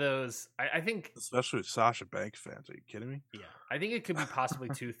it's one of those. I think, especially with Sasha Banks fans. Are you kidding me? Yeah, I think it could be possibly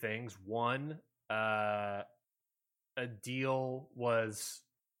two things. One, a deal was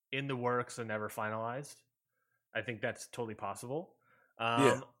in the works and never finalized. I think that's totally possible.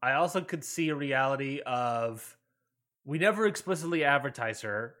 I also could see a reality of we never explicitly advertise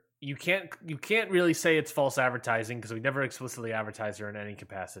her. You can't really say it's false advertising because we never explicitly advertise her in any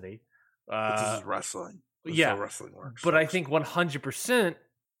capacity. But this is wrestling. This yeah, is how wrestling works. But folks. I think 100%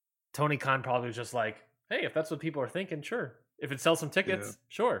 Tony Khan probably was just like, hey, if that's what people are thinking, sure. If it sells some tickets,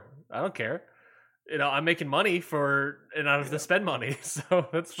 sure. I don't care. I'm making money and I don't have to spend money, so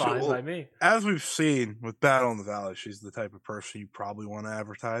that's fine by me. As we've seen with Battle in the Valley, she's the type of person you probably want to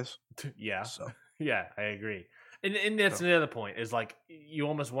advertise. Yeah. So yeah, I agree. And that's another point is like you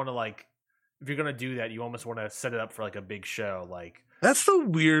almost want to like if you're gonna do that, you almost want to set it up for like a big show. Like that's the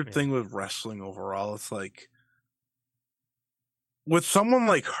weird thing with wrestling overall. It's like with someone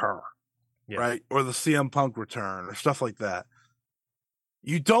like her, right, or the CM Punk return or stuff like that.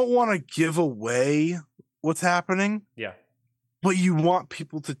 You don't want to give away what's happening. Yeah. But you want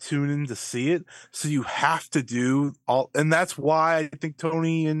people to tune in to see it. So you have to do all. And that's why I think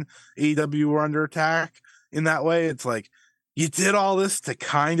Tony and AEW were under attack in that way. It's like you did all this to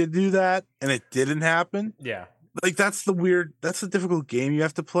kind of do that and it didn't happen. Yeah. Like that's the difficult game you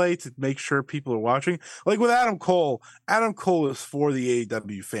have to play to make sure people are watching. Like with Adam Cole is for the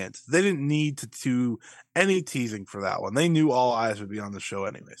AEW fans. They didn't need to do any teasing for that one. They knew all eyes would be on the show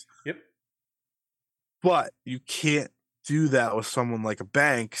anyways. Yep. But you can't do that with someone like a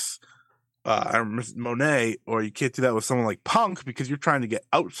Banks or Monet, or you can't do that with someone like Punk because you're trying to get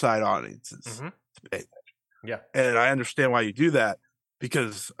outside audiences to pay attention. Yeah. And I understand why you do that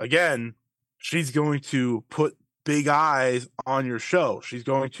because, again, she's going to put big eyes on your show. She's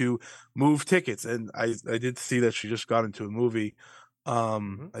going to move tickets. And I did see that she just got into a movie,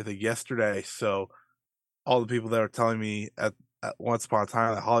 I think yesterday. So all the people that are telling me at once upon a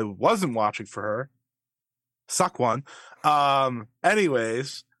time that Hollywood wasn't watching for her, suck one.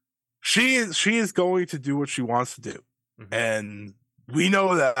 Anyways, she is going to do what she wants to do. And we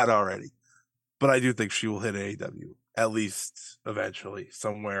know that already. But I do think she will hit AEW, at least eventually,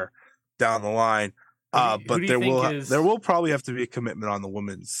 somewhere down the line. But there will probably have to be a commitment on the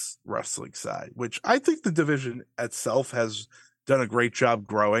women's wrestling side, which I think the division itself has done a great job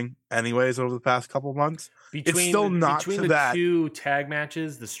growing anyways over the past couple of months. It's still not between the two tag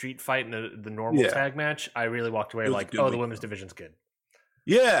matches, the street fight and the normal tag match, I really walked away like, the women's division's good.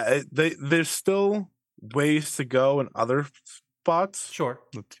 Yeah, there's still ways to go in other spots. Sure.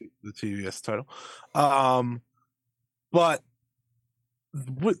 The TBS title. But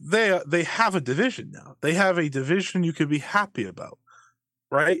they have a division now. They have a division you could be happy about,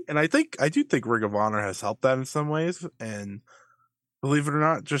 right? And I do think Ring of Honor has helped that in some ways. And believe it or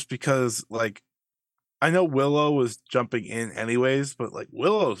not, just because like I know Willow was jumping in anyways, but like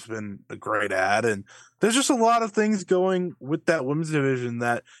Willow's been a great ad, and there's just a lot of things going with that women's division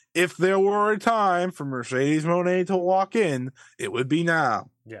that if there were a time for Mercedes Moné to walk in, it would be now.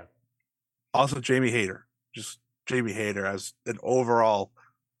 Yeah. Also, Jamie Hayter as an overall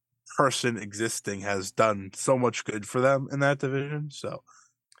person existing has done so much good for them in that division. So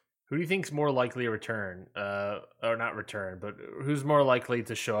who do you think's more likely to return? Or not return, but who's more likely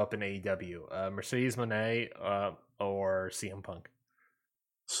to show up in AEW? Mercedes Moné or CM Punk?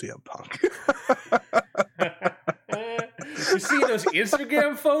 CM Punk. You see those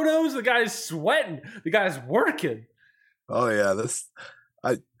Instagram photos? The guy's sweating. The guy's working. Oh yeah,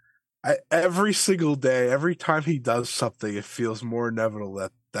 I every single day, every time he does something, it feels more inevitable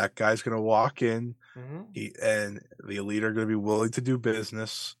that guy's going to walk in, and the Elite are going to be willing to do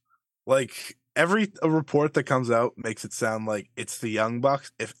business. Like a report that comes out makes it sound like it's the Young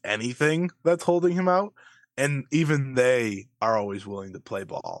Bucks, if anything, that's holding him out, and even they are always willing to play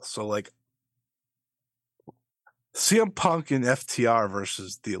ball. So like CM Punk and FTR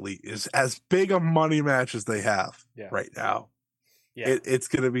versus the Elite is as big a money match as they have right now. Yeah. It's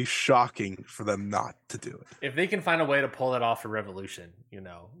going to be shocking for them not to do it. If they can find a way to pull it off for Revolution,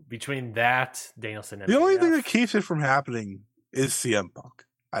 between that, Danielson, and the only thing that keeps it from happening is CM Punk,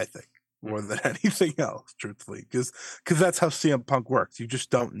 I think, more than anything else, truthfully, because that's how CM Punk works. You just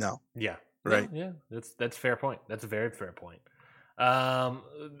don't know. Yeah. Right. Yeah. That's a fair point. That's a very fair point.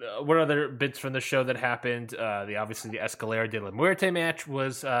 What other bits from the show that happened? Obviously the Escalera de la Muerte match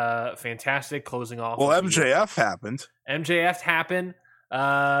was fantastic, closing off. Well, MJF happened. MJF happened.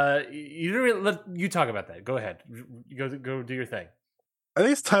 You didn't really you talk about that. Go ahead. Go do your thing. I think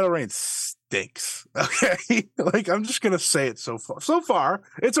his title reign stinks. Okay, like I'm just gonna say it. So far,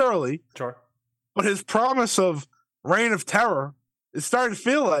 it's early. Sure, but his promise of Reign of Terror is starting to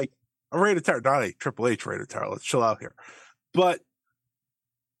feel like a Reign of Terror, not a Triple H Reign of Terror. Let's chill out here. But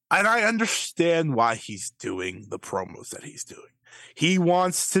I understand why he's doing the promos that he's doing. He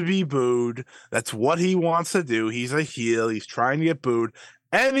wants to be booed. That's what he wants to do. He's a heel. He's trying to get booed.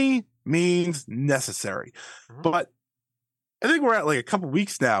 Any means necessary. Mhm. But I think we're at like a couple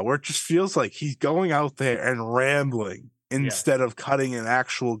weeks now where it just feels like he's going out there and rambling instead of cutting an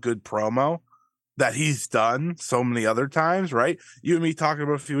actual good promo that he's done so many other times, right? You and me talking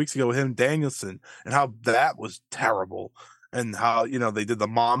about a few weeks ago with him and Danielson and how that was terrible and how, they did the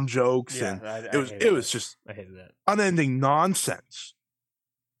mom jokes and it was just I hated that. unending nonsense.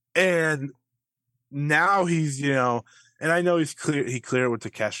 And now he's, and I know he cleared with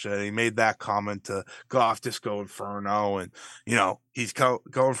Takeshita and he made that comment to go off Disco Inferno and, he's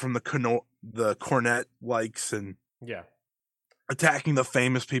going from the Cornette likes and attacking the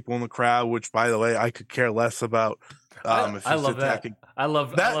famous people in the crowd, which by the way, I could care less about. If I love attacking. I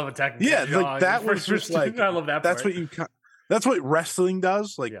love attacking. Yeah, like that was just like, I love that. That's that's what wrestling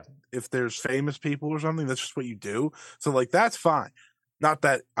does. Like if there's famous people or something, that's just what you do. So like, that's fine. Not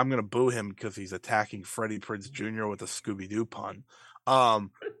that I'm going to boo him because he's attacking Freddie Prinze Jr. with a Scooby-Doo pun.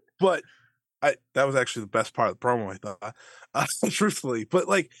 But that was actually the best part of the promo, I thought, truthfully. But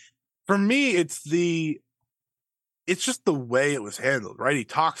like, for me, it's just the way it was handled, right? He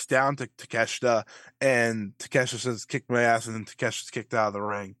talks down to Takeshita and Takeshita says, kick my ass. And then Takeshita's kicked out of the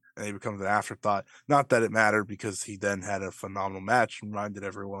ring and he becomes an afterthought. Not that it mattered because he then had a phenomenal match and reminded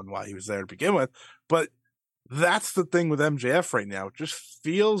everyone why he was there to begin with. But that's the thing with MJF right now. It just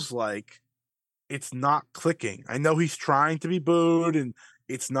feels like it's not clicking. I know he's trying to be booed and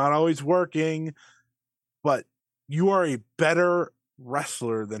it's not always working, but you are a better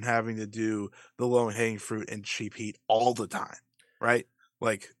wrestler than having to do the low-hanging fruit and cheap heat all the time, right?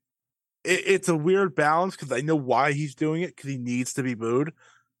 Like, it's a weird balance because I know why he's doing it because he needs to be booed,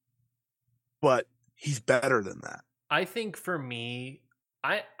 but he's better than that. I think for me,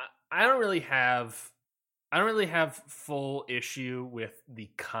 I don't really have full issue with the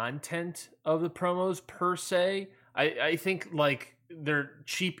content of the promos per se. I think like they're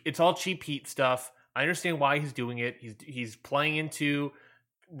cheap. It's all cheap heat stuff. I understand why he's doing it. He's playing into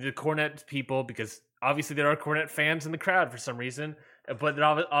the Cornette people because obviously there are Cornette fans in the crowd for some reason. But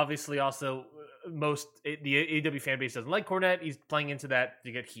obviously also the AEW fan base doesn't like Cornette. He's playing into that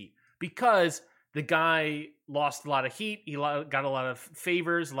to get heat because the guy lost a lot of heat. He got a lot of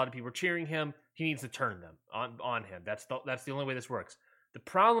favors. A lot of people were cheering him. He needs to turn them on him. That's the only way this works. The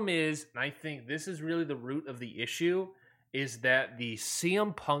problem is, and I think this is really the root of the issue, is that the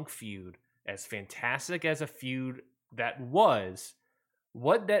CM Punk feud, as fantastic as a feud that was,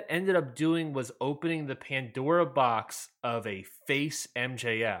 what that ended up doing was opening the Pandora box of a face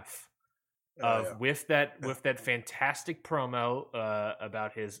MJF. With that fantastic promo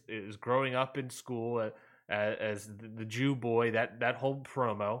about his growing up in school as the Jew boy, that whole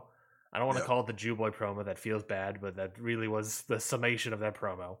promo. I don't want to call it the Jew boy promo. That feels bad, but that really was the summation of that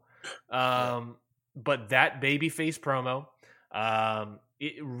promo. But that babyface promo,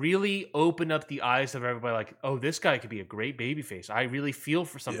 it really opened up the eyes of everybody. Like, oh, this guy could be a great babyface. I really feel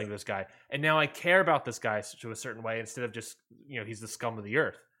for something to this guy, and now I care about this guy to a certain way instead of just he's the scum of the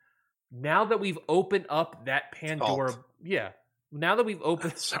earth. Now that we've opened up that Pandora, now that we've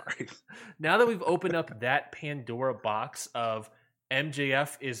opened, now that we've opened up that Pandora box of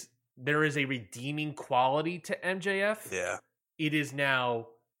MJF there is a redeeming quality to MJF. Yeah, it is now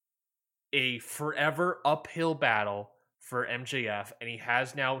a forever uphill battle for MJF, and he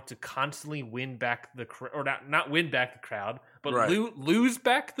has now to constantly win back the or not win back the crowd, but lose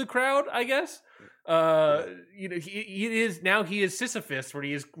back the crowd, I guess. He is Sisyphus, where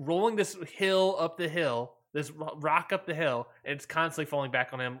he is rolling this hill up the hill, this rock up the hill, and it's constantly falling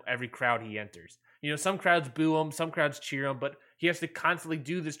back on him every crowd he enters. Some crowds boo him, some crowds cheer him, but he has to constantly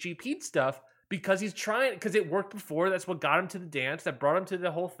do this cheap heat stuff because because it worked before. That's what got him to the dance, that brought him to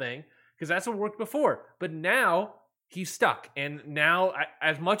the whole thing, because that's what worked before. But now he's stuck, and now,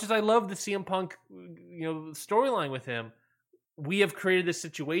 as much as I love the CM Punk, storyline with him, we have created this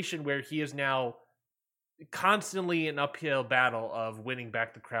situation where he is now constantly an uphill battle of winning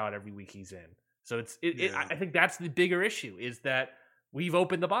back the crowd every week he's in. So I think that's the bigger issue, is that we've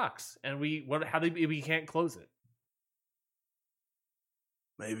opened the box and we can't close it.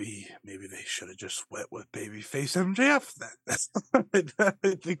 Maybe they should have just went with babyface MJF then. I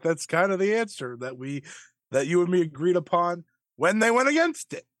think that's kind of the answer that you and me agreed upon when they went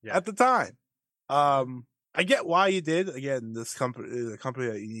against it at the time. I get why you did. Again, the company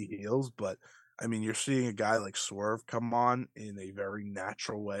that you need heels, but I mean, you're seeing a guy like Swerve come on in a very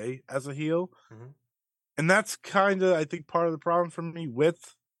natural way as a heel. Mm-hmm. And that's kind of, I think, part of the problem for me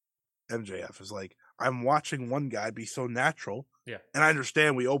with MJF is like, I'm watching one guy be so natural. Yeah. And I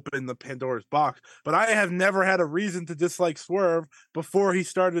understand we opened the Pandora's box, but I have never had a reason to dislike Swerve before he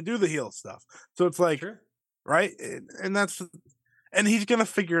started to do the heel stuff. So it's like, Sure. right? And he's going to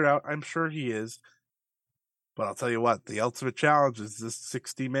figure it out. I'm sure he is. But I'll tell you what, the ultimate challenge is this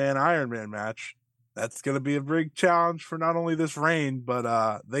 60-man Iron Man match. That's going to be a big challenge for not only this reign,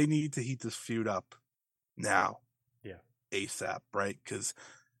 but they need to heat this feud up now. Yeah. ASAP, right? Because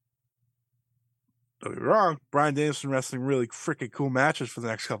don't get me wrong, Bryan Danielson wrestling really freaking cool matches for the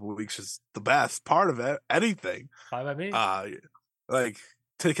next couple of weeks is the best part of it. Anything. Fine by me. Like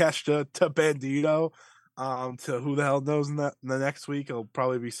Takeshita to Bandito, to who the hell knows in the next week. It'll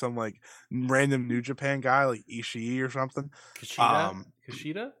probably be some like random New Japan guy like Ishii or something.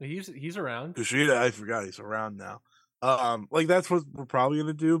 Kushida? He's around. Kushida, I forgot he's around now. Like that's what we're probably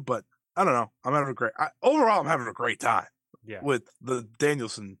gonna do, but I don't know. I'm having overall I'm having a great time with the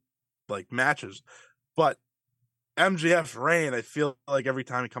Danielson like matches. But MJF's reign, I feel like every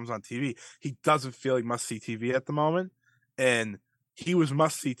time he comes on TV, he doesn't feel like must see TV at the moment. And he was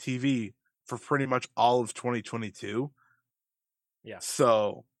must see TV for pretty much all of 2022. Yeah.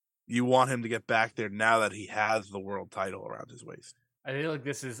 So you want him to get back there now that he has the world title around his waist. I feel like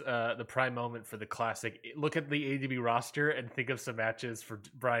this is the prime moment for the classic. Look at the AEW roster and think of some matches for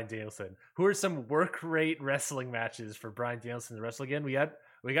Bryan Danielson. Who are some work rate wrestling matches for Bryan Danielson to wrestle again? We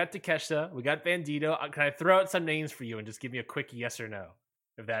got Takeshita, we got Bandito. Can I throw out some names for you and just give me a quick yes or no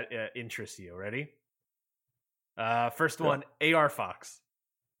if that interests you? Ready? First one, AR Fox.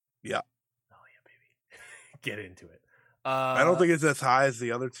 Yeah. Oh yeah, baby. Get into it. I don't think it's as high as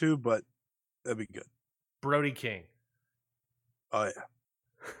the other two, but that'd be good. Brody King. Oh yeah.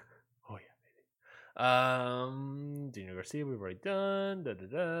 Oh yeah, baby. Daniel Garcia, we've already done.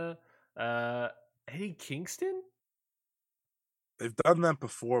 Eddie Kingston? They've done that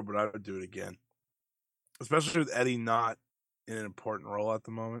before, but I would do it again. Especially with Eddie not in an important role at the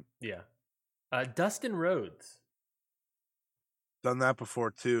moment. Yeah. Dustin Rhodes. Done that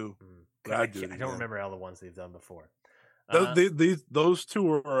before too. But I don't remember all the ones they've done before. Those two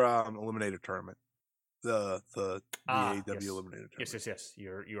were eliminator tournament. The AEW eliminator tournament. Yes.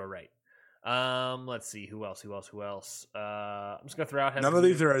 You are right. Let's see who else. I'm just gonna throw out. None of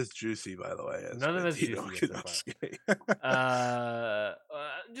these are as juicy, by the way. None of them as juicy.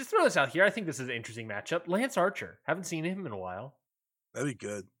 Just throw this out here. I think this is an interesting matchup. Lance Archer. Haven't seen him in a while. That'd be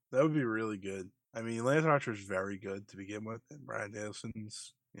good. That would be really good. I mean, Lance Archer is very good to begin with, and Bryan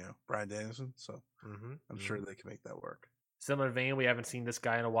Danielson's, Bryan Danielson. So I'm sure they can make that work. Similar vein, we haven't seen this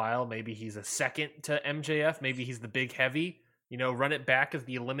guy in a while. Maybe he's a second to MJF. Maybe he's the big heavy. Run it back as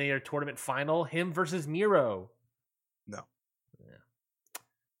the Eliminator Tournament final. Him versus Miro. No. Yeah.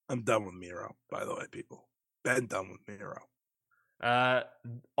 I'm done with Miro, by the way, people. Been done with Miro.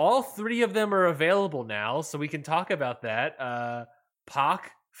 All three of them are available now, so we can talk about that.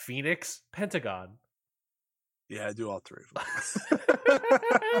 Pac, Phoenix, Pentagon. Yeah, I do all three of them.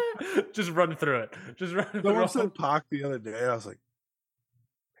 Just run through it. Someone said Pac the other day. I was like,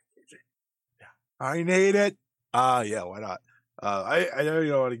 yeah, I need it. Yeah, why not? I know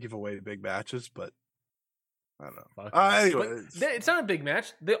you don't want to give away big matches, but I don't know. Anyway, it's not a big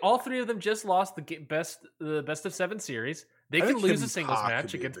match. All three of them just lost the best of 7 series. They can lose a singles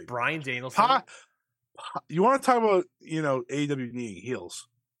match against Bryan Danielson. You want to talk about AEW needing heels?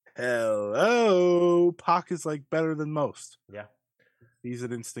 Hello, Pac is like better than most. Yeah, he's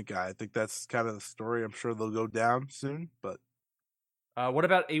an instant guy. I think that's kind of the story. I'm sure they'll go down soon. But what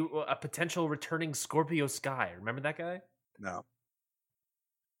about a potential returning Scorpio Sky? Remember that guy? No.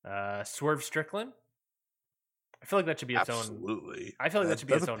 Swerve Strickland. I feel like that should be its own. Absolutely. I feel like that should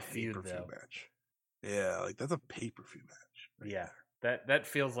be its own feud, though. Match. Yeah, like that's a pay-per-view match. Right there. That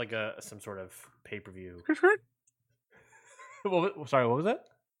feels like some sort of pay-per-view. Sorry, what was that?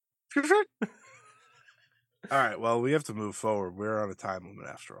 All right, well, we have to move forward. We're on a time limit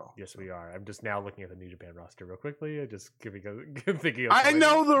after all. Yes, we are. I'm just now looking at the New Japan roster real quickly. I just thinking of. I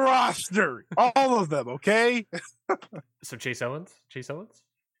know the roster, all of them. Okay. So Chase Owens. He's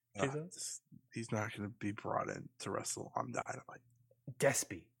not going to be brought in to wrestle on Dynamite.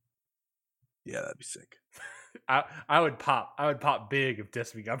 Despy. Yeah, that'd be sick. I would pop big if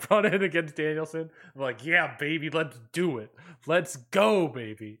Despy got brought in against Danielson. I'm like, yeah, baby, let's do it. Let's go,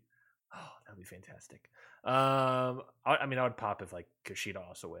 baby. Oh, that'd be fantastic. I would pop if like Kushida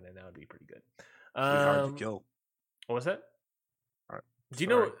also went in. That would be pretty good. Hard to kill. What was that? All right. Do you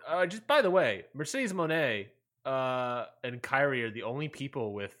know? Just by the way, Mercedes Moné and Kyrie are the only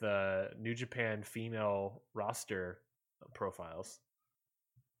people with New Japan female roster profiles.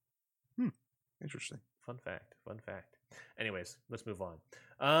 Interesting. Fun fact. Anyways, let's move on.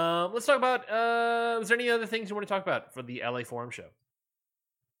 Let's talk about. Was there any other things you want to talk about for the LA Forum show?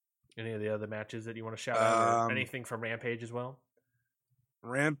 Any of the other matches that you want to shout out, or anything from Rampage as well?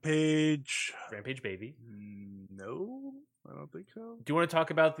 Rampage, baby. No, I don't think so. Do you want to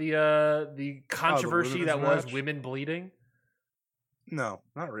talk about the controversy that was match? women bleeding? No,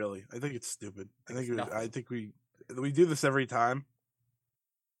 not really. I think it's stupid. I think we do this every time.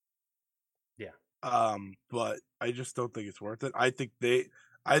 Yeah. But I just don't think it's worth it. I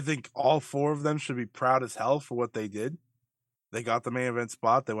think all 4 of them should be proud as hell for what they did. They got the main event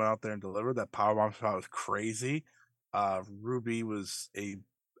spot. They went out there and delivered. That powerbomb spot was crazy. Ruby was a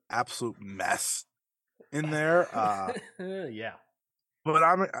absolute mess in there. Yeah.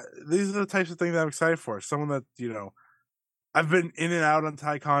 But these are the types of things I'm excited for. Someone that, I've been in and out on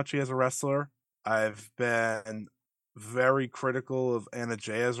Tai Conchi as a wrestler. I've been very critical of Anna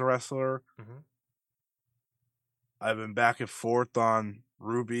Jay as a wrestler. Mm-hmm. I've been back and forth on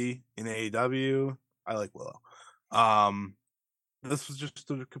Ruby in AEW. I like Willow. This was just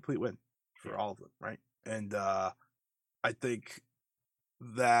a complete win for all of them, right? And I think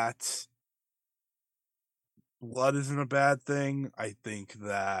that blood isn't a bad thing. I think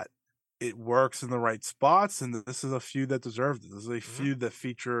that it works in the right spots, and this is a feud that deserved it. This is a feud that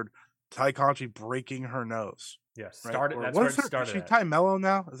featured Tai Conchi breaking her nose. Yes, right? started. That's where it started. Is she Ty Mello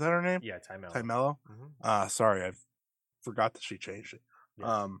now? Is that her name? Yeah, Ty Mello. Ty Mello. Mm-hmm. Sorry, I forgot that she changed it. Yes.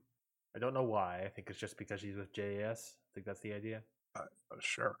 I don't know why. I think it's just because she's with JAS. I think that's the idea.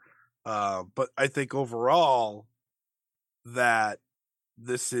 Sure. But I think overall that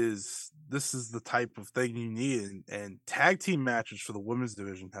this is the type of thing you need, and tag team matches for the women's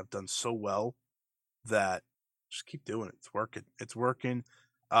division have done so well that just keep doing it. It's working.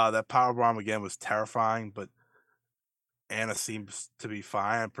 That powerbomb again was terrifying, but Anna seems to be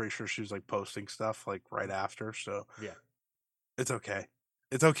fine. I'm pretty sure she was like posting stuff like right after, so yeah, it's okay.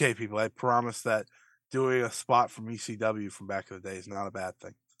 It's okay, people. I promise that doing a spot from ECW from back in the day is not a bad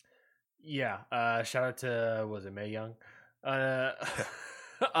thing. Yeah. Shout out to, was it Mae Young? Yeah,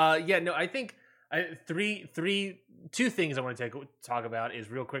 no, I think two things I want to talk about is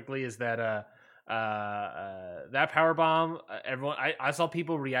real quickly is that that power bomb. Everyone, I saw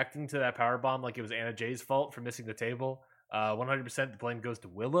people reacting to that power bomb like it was Anna Jay's fault for missing the table. 100% the blame goes to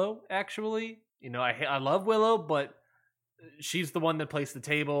Willow. Actually, I love Willow, but she's the one that placed the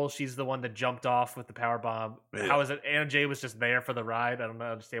table. She's the one that jumped off with the power bomb. Yeah. How is it? Anna Jay was just there for the ride. I don't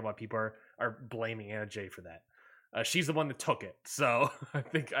understand why people are blaming Anna Jay for that. She's the one that took it, so I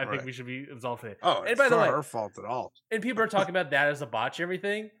think we should be absolved for it. Oh, and by the way, not her fault at all. And people are talking about that as a botch and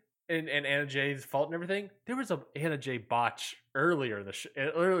everything, and Anna Jay's fault and everything. There was a Anna Jay botch earlier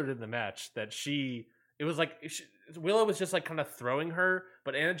in the match that it was like Willow was just like kind of throwing her,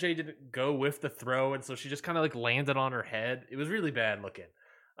 but Anna Jay didn't go with the throw, and so she just kind of like landed on her head. It was really bad looking.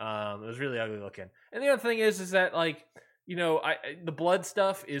 It was really ugly looking. And the other thing is that like, the blood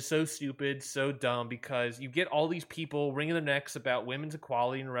stuff is so stupid, so dumb, because you get all these people wringing their necks about women's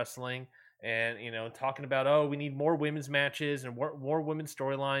equality in wrestling and, talking about, oh, we need more women's matches and more women's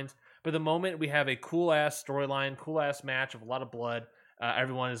storylines. But the moment we have a cool ass storyline, cool ass match of a lot of blood,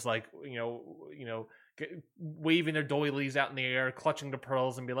 everyone is like, waving their doilies out in the air, clutching the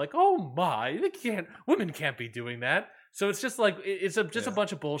pearls, and be like, "Oh my, women can't be doing that." So it's just like a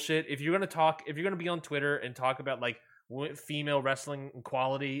bunch of bullshit. If you're gonna be on Twitter and talk about like female wrestling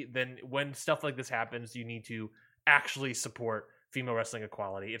equality, then when stuff like this happens, you need to actually support female wrestling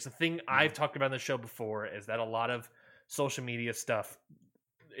equality. It's a thing I've talked about on the show before. Is that a lot of social media stuff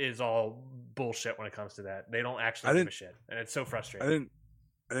is all bullshit when it comes to that. They don't actually give a shit, and it's so frustrating.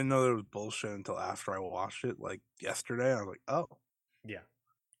 I didn't know there was bullshit until after I watched it, like yesterday. I was like, "Oh, yeah,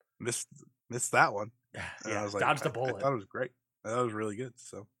 missed that one." And I was like, dodged the bullet. I thought it was great. That was really good.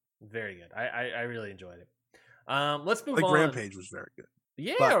 So very good. I really enjoyed it. Let's move on. Rampage was very good.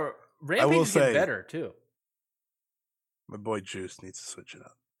 Yeah, but Rampage is getting better too. My boy Juice needs to switch it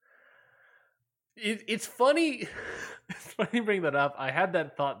up. It's funny. It's funny you bring that up. I had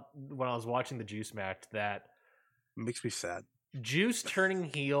that thought when I was watching the Juice match that it makes me sad. Juice turning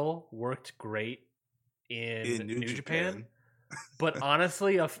heel worked great in New Japan. But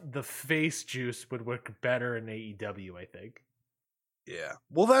honestly, the face Juice would work better in AEW, I think. Yeah.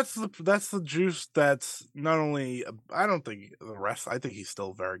 Well, that's the Juice that's not only I don't think the rest. I think he's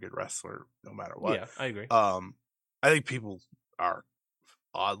still a very good wrestler no matter what. Yeah, I agree. I think people are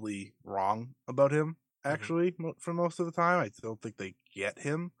oddly wrong about him actually for most of the time. I don't think they get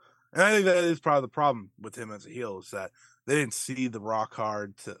him. And I think that is probably the problem with him as a heel is that they didn't see the rock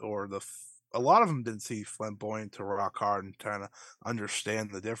hard a lot of them didn't see flamboyant to rock hard and trying to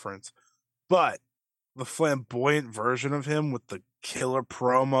understand the difference. But the flamboyant version of him with the killer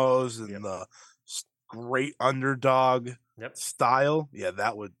promos and Yep. the great underdog Yep. style, yeah,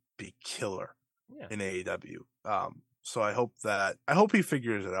 that would be killer Yeah. in AEW. So I hope he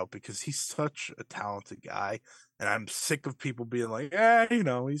figures it out because he's such a talented guy, and I'm sick of people being like,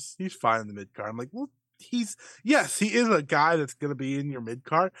 he's fine in the mid card. I'm like, well, he is a guy that's gonna be in your mid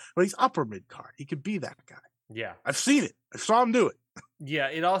card, but he's upper mid card. He could be that guy. Yeah. I've seen it. I saw him do it.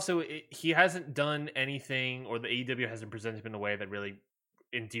 Yeah, he hasn't done anything, or the AEW hasn't presented him in a way that really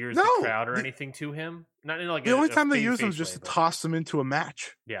endears the crowd or anything to him. Not in like the only time they use him is just to toss him into a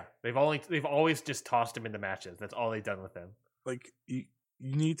match. Yeah, they've always just tossed him into matches. That's all they've done with him. Like you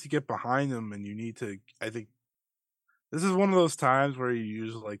need to get behind him, and you need to. I think this is one of those times where you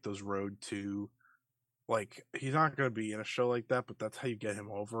use like those road to. Like he's not going to be in a show like that, but that's how you get him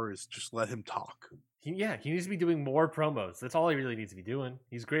over. Is just let him talk. He needs to be doing more promos. That's all he really needs to be doing.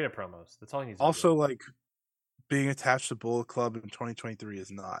 He's great at promos. That's all he needs to also, be doing. like, being attached to Bullet Club in 2023 is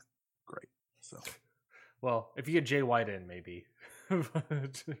not great. So, well, if you get Jay White in, maybe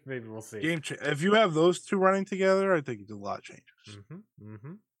we'll see. If you have those two running together, I think it's a lot of changes.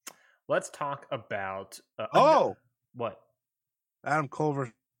 Let's talk about what? Adam Cole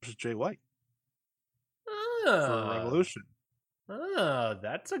versus Jay White for Revolution. Oh,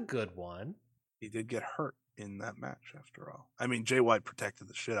 that's a good one. He did get hurt in that match, after all. I mean, Jay White protected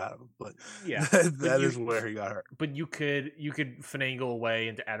the shit out of him, but yeah, that is where he got hurt. But you could finagle away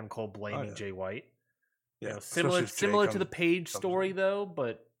into Adam Cole blaming Jay White. Yeah, similar to the Page story though,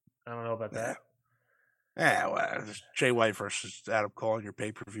 but I don't know about that. Yeah, well, Jay White versus Adam Cole on your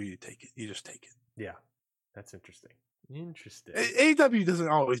pay-per-view, you take it. You just take it. Yeah, that's interesting. AEW doesn't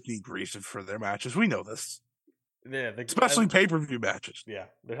always need reason for their matches. We know this. Yeah, especially pay-per-view matches. Yeah,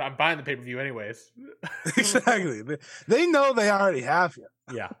 I'm buying the pay-per-view anyways. Exactly. They know they already have you.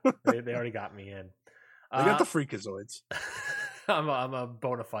 Yeah, they already got me in. They got the freakazoids. I'm a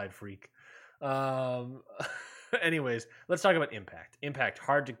bona fide freak. Anyways, let's talk about Impact. Impact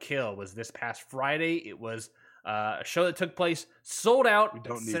Hard to Kill was this past Friday. It was a show that took place, sold out. We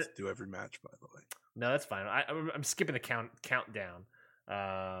don't need to do every match, by the way. No, that's fine. I'm skipping the countdown. You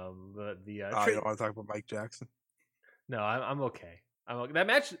don't want to talk about Mike Jackson? No, I'm okay. That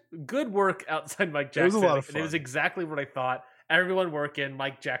match, good work outside Mike Jackson. It was a lot of fun. It was exactly what I thought. Everyone working,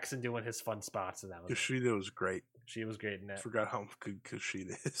 Mike Jackson doing his fun spots, and that was. Kushida was great. She was great in that. I forgot how good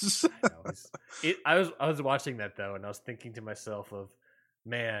Kushida is. I was watching that though, and I was thinking to myself of,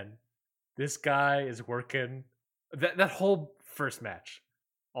 man, this guy is working that whole first match.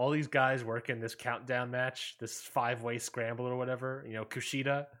 All these guys working this countdown match, this 5-way scramble or whatever.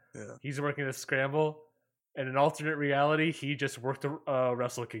 Kushida, he's working this scramble. In an alternate reality, he just worked the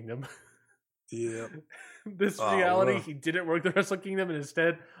Wrestle Kingdom. Yeah. This reality, he didn't work the Wrestle Kingdom, and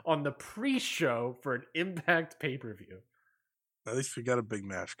instead on the pre-show for an Impact pay-per-view. At least we got a big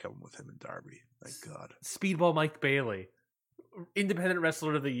match coming with him and Darby. Thank God. Speedball Mike Bailey, Independent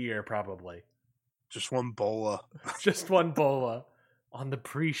Wrestler of the Year, probably. Just one Bola. Just one Bola on the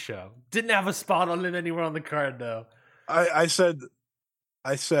pre-show. Didn't have a spot on it anywhere on the card though. I said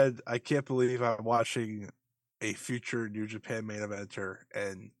I can't believe I'm watching a future New Japan main eventer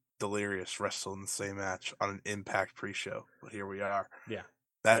and Delirious wrestle in the same match on an Impact pre-show. But here we are. Yeah.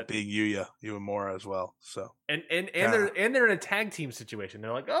 That being Yuya Uemura as well. So and they're in a tag team situation.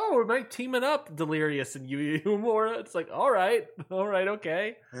 They're like, oh, we might teaming up Delirious and Yuya Uemura. It's like, all right,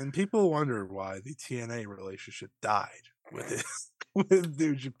 okay. And people wonder why the TNA relationship died with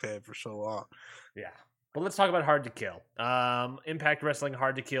New Japan for so long. Yeah. But let's talk about Hard to Kill. Impact Wrestling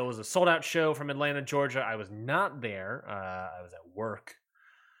Hard to Kill was a sold-out show from Atlanta, Georgia. I was not there. I was at work.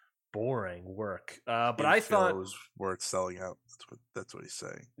 Boring work. But I thought it was worth selling out. That's what he's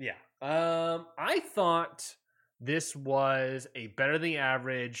saying. Yeah. I thought this was a better than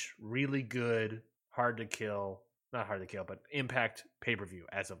average, really good, Hard to Kill. Not Hard to Kill, but Impact pay-per-view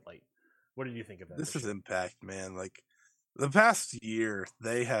as of late. What did you think of that? This is Impact, man. Like, the past year,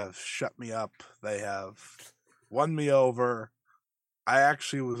 they have shut me up. They have won me over. I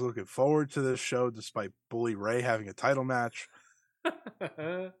actually was looking forward to this show despite Bully Ray having a title match.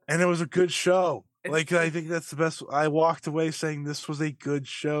 And it was a good show. Like, I think that's the best. I walked away saying this was a good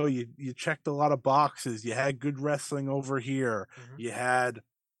show. You checked a lot of boxes. You had good wrestling over here. Mm-hmm. You had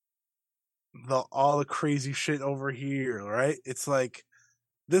all the crazy shit over here, right? It's like,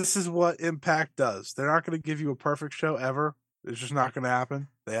 this is what Impact does. They're not going to give you a perfect show ever. It's just not going to happen.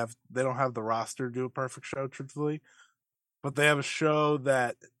 They don't have the roster to do a perfect show, truthfully. But they have a show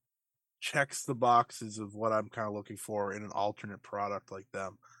that checks the boxes of what I'm kind of looking for in an alternate product like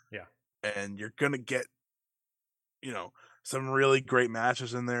them. Yeah. And you're going to get, some really great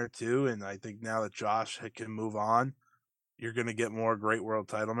matches in there too. And I think now that Josh can move on, you're going to get more great world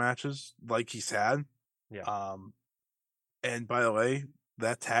title matches like he's had. Yeah. And by the way,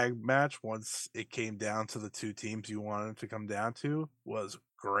 that tag match, once it came down to the two teams you wanted to come down to, was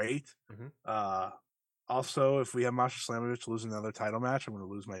great. Mm-hmm. Also, if we have Masha Slamovich lose another title match, I'm going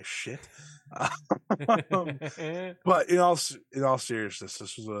to lose my shit. But in all seriousness,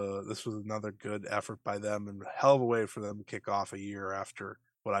 this was another good effort by them, and a hell of a way for them to kick off a year after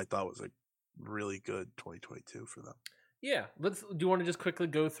what I thought was a really good 2022 for them. Yeah, do you want to just quickly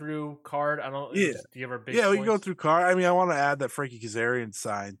go through card? I don't. Yeah, do you have our big? Yeah, we can go points? through card. I mean, I want to add that Frankie Kazarian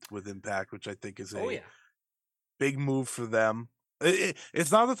signed with Impact, which I think is a big move for them.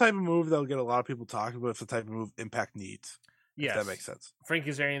 It's not the type of move that'll get a lot of people talking, but it's the type of move Impact needs. Yes, if that makes sense. Frankie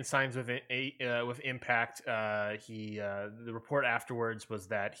Kazarian signs with Impact. The report afterwards was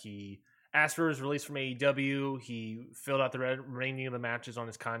that he asked for his release from AEW. He filled out the remaining of the matches on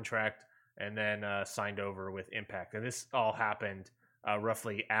his contract, and then signed over with Impact. And this all happened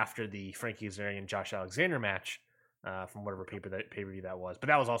roughly after the Frankie Kazarian Josh Alexander match from whatever pay-per-view that was. But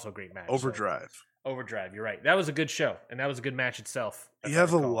that was also a great match. Overdrive. Overdrive, you're right. That was a good show, and that was a good match itself. He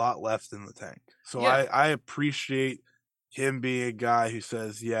has a lot left in the tank. So yeah. I appreciate him being a guy who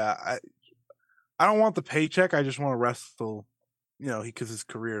says, I don't want the paycheck. I just want to wrestle, because his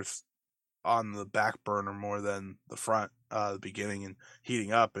career's on the back burner more than the front, the beginning and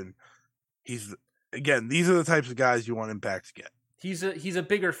heating up. And these are the types of guys you want Impact to get. He's a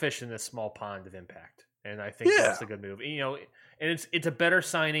bigger fish in this small pond of Impact. And I think that's a good move. And it's a better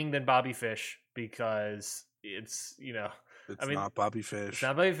signing than Bobby Fish because it's not Bobby Fish. It's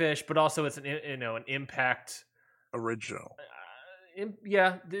not Bobby Fish, but also it's an Impact original.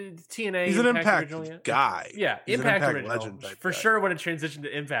 The TNA. He's an Impact guy. Yeah, he's Impact an original legend for sure. When it transitioned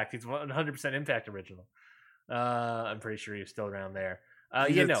to Impact, he's 100% Impact original. I'm pretty sure he's still around there.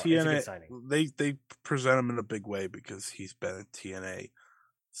 TNA, it's a good signing. They present him in a big way because he's been a TNA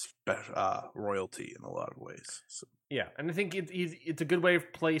royalty in a lot of ways. So. Yeah, and I think it's a good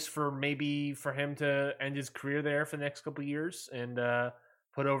place for him to end his career there for the next couple of years and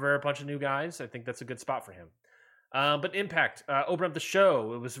put over a bunch of new guys. I think that's a good spot for him. But Impact opened up the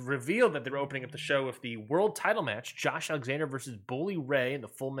show. It was revealed that they were opening up the show with the world title match, Josh Alexander versus Bully Ray in the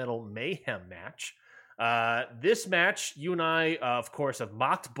Full Metal Mayhem match. This match, you and I, of course, have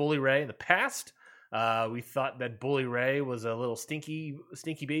mocked Bully Ray in the past. We thought that Bully Ray was a little stinky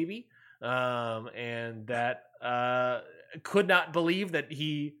baby, and that could not believe that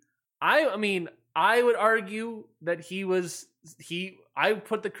I would argue that I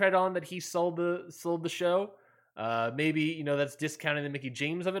put the credit on that he sold the show. Maybe that's discounting the Mickey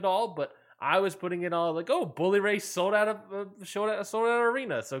James of it all, but I was putting it all like, oh, Bully Ray sold out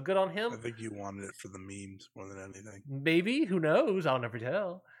arena, so good on him. I think you wanted it for the memes more than anything. Maybe, who knows? I'll never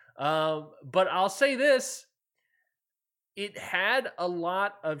tell. But I'll say this. It had a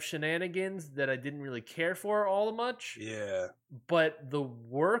lot of shenanigans that I didn't really care for all that much. Yeah. But the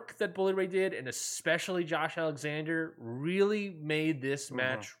work that Bully Ray did, and especially Josh Alexander, really made this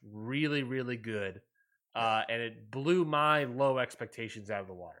match really, really good. And it blew my low expectations out of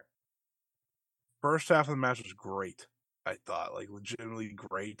the water. First half of the match was great. I thought, legitimately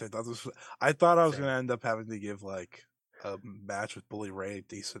great. I thought I was going to end up having to give, a match with Bully Ray a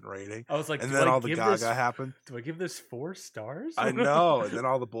decent rating. I was like, and then all the gaga happened. Do I give this 4 stars? I know. And then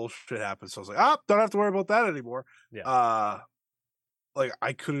all the bullshit happened. So I was like, don't have to worry about that anymore. Yeah.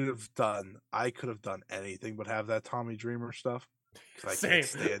 I could have done anything but have that Tommy Dreamer stuff. Because I can't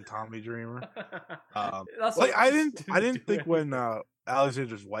stand Tommy Dreamer. I didn't think when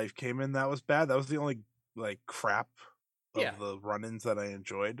Alexander's wife came in that was bad. That was the only crap of the run-ins that I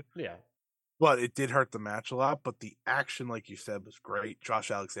enjoyed. Yeah. But it did hurt the match a lot. But the action, like you said, was great. Josh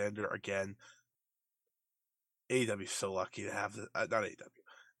Alexander, again, AEW is so lucky to have not AEW.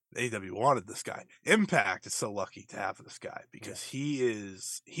 AEW wanted this guy. Impact is so lucky to have this guy because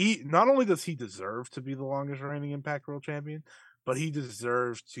he not only does he deserve to be the longest reigning Impact World Champion, but he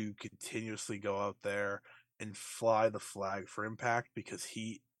deserves to continuously go out there and fly the flag for Impact because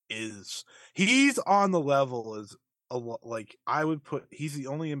he's on the level as he's the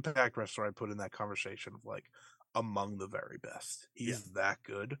only Impact wrestler I put in that conversation of among the very best. He's that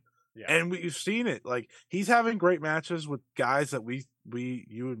good. Yeah. And we've seen it. He's having great matches with guys that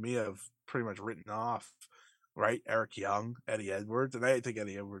you and me have pretty much written off, right? Eric Young, Eddie Edwards, and I think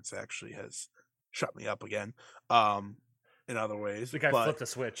Eddie Edwards actually has shut me up again. In other ways, the guy flipped a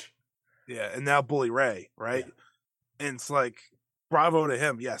switch. Yeah, and now Bully Ray, right? Yeah. And it's bravo to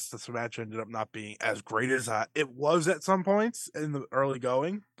him. Yes, this match ended up not being as great as it was at some points in the early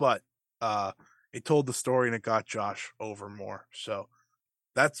going, but it told the story and it got Josh over more. So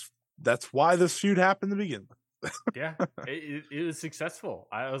that's why this feud happened to begin with. Yeah, it was successful.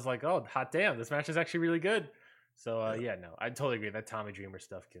 I was like, oh, hot damn, this match is actually really good. So yeah, no, I totally agree that Tommy Dreamer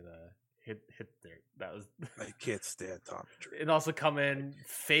stuff can hit there. That was I can't stand Tommy Dreamer. And also come in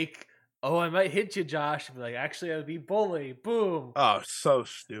fake. Oh, I might hit you, Josh. Be like, actually, I'd be bully. Boom. Oh, so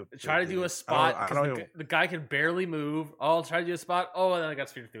stupid. Try to do a spot because the guy can barely move. Oh, I'll try to do a spot. Oh, and then I got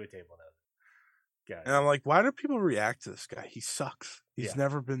speared through a table. Yeah. And I'm like, why do people react to this guy? He sucks. He's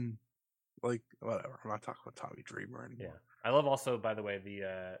never been like, whatever. I'm not talking about Tommy Dreamer anymore. Yeah. I love also, by the way,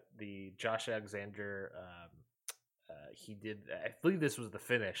 the Josh Alexander. He did. I believe this was the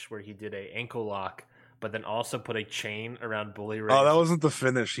finish where he did a ankle lock, but then also put a chain around Bully Ray. Oh, that wasn't the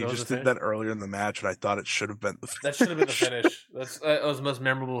finish. He just did that earlier in the match, and I thought it should have been the finish. That should have been the finish. That was the most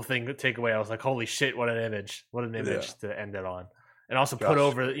memorable thing to take away. I was like, holy shit, what an image. What an image to end it on. And also put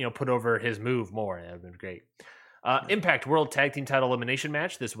over his move more. That would have been great. Impact World Tag Team Title Elimination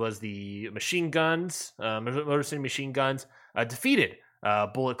Match. This was the Machine Guns, Motor City Machine Guns, defeated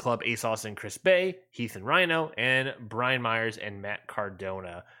Bullet Club, Ace Austin, Chris Bay, Heath and Rhino, and Brian Myers and Matt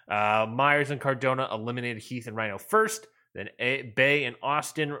Cardona. Myers and Cardona eliminated Heath and Rhino first. Then Bay and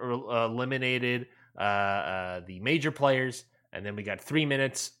Austin eliminated the major players. And then we got 3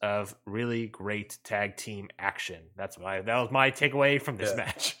 minutes of really great tag team action. That was my takeaway from this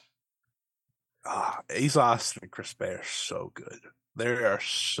match. Ace Austin and Chris Bay are so good. They are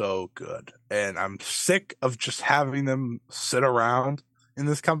so good. And I'm sick of just having them sit around in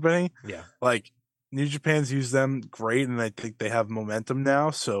this company. Yeah. Like, New Japan's used them great, and I think they have momentum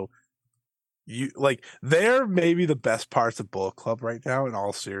now. So, they're maybe the best parts of Bullet Club right now, in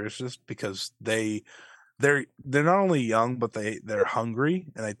all seriousness, because they're not only young, but they're hungry,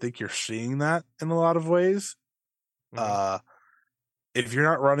 and I think you're seeing that in a lot of ways. Mm-hmm. If you're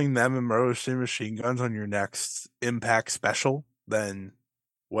not running them and Motor City Machine Guns on your next Impact special, then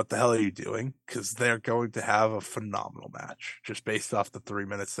what the hell are you doing? Because they're going to have a phenomenal match just based off the 3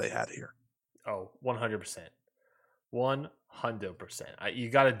 minutes they had here. Oh, 100%. 100%. You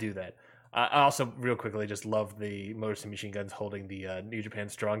got to do that. I also, real quickly, just love the Motor City Machine Guns holding the New Japan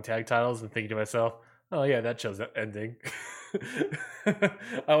Strong Tag titles and thinking to myself, oh, yeah, that show's ending.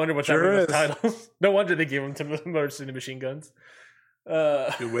 I wonder what's happening with titles. No wonder they gave them to Motor City Machine Guns.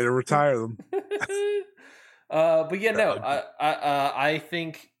 Good way to retire them. But yeah, no, I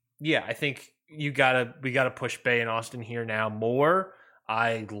think we gotta push Bay and Austin here now more.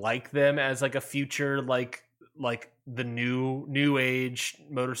 I like them as like a future, like the new age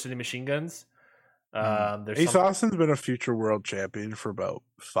Motor City Machine Guns. Ace Austin's been a future world champion for about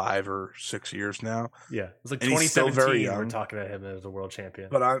 5 or 6 years now. Yeah, it was like 2017. We're talking about him as a world champion.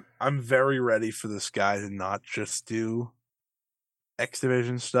 But I'm very ready for this guy to not just do X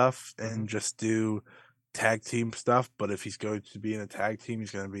Division stuff and just do tag team stuff, but if he's going to be in a tag team,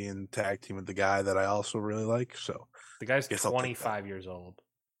 he's going to be in a tag team with the guy that I also really like. So the guy's 25 years old,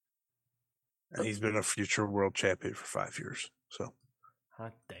 and he's been a future world champion for 5 years. So,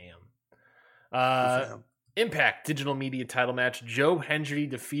 hot damn. Impact Digital Media title match. Joe Hendry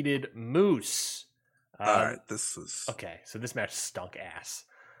defeated Moose. All right, this was okay. So this match stunk ass.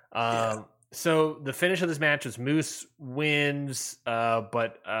 So the finish of this match was Moose wins,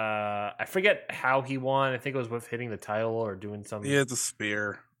 but I forget how he won. I think it was with hitting the title or doing something. He had the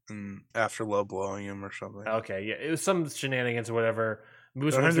spear and after low blowing him or something. Okay, yeah, it was some shenanigans or whatever.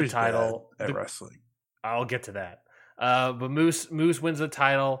 Moose wins the title at wrestling. I'll get to that. But Moose wins the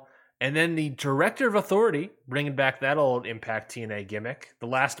title, and then the Director of Authority, bringing back that old Impact TNA gimmick. The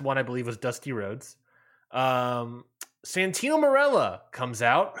last one, I believe, was Dusty Rhodes. Santino Marella comes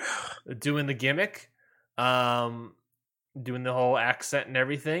out doing the gimmick, doing the whole accent and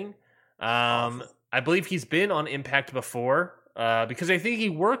everything. I believe he's been on Impact before, because I think he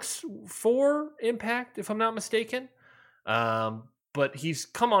works for Impact, if I'm not mistaken. But he's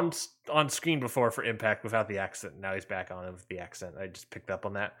come on screen before for Impact without the accent. Now he's back on with the accent. I just picked up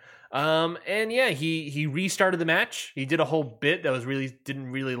on that. And yeah, he restarted the match. He did a whole bit that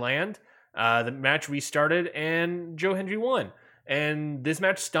didn't really land. The match restarted and Joe Hendry won. And this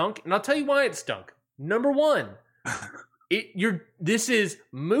match stunk. And I'll tell you why it stunk. Number one, this is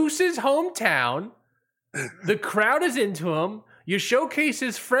Moose's hometown. The crowd is into him. You showcase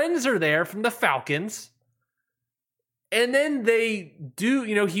his friends are there from the Falcons. And then they do,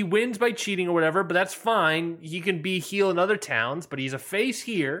 he wins by cheating or whatever, but that's fine. He can be heel in other towns, but he's a face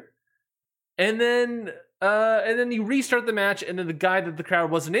here. And then you restart the match, and then the guy that the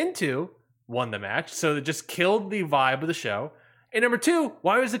crowd wasn't into won the match. So it just killed the vibe of the show. And number two,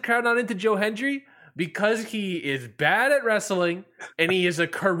 why was the crowd not into Joe Hendry? because he is bad at wrestling and he is a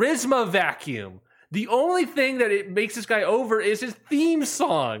charisma vacuum. The only thing that it makes this guy over is his theme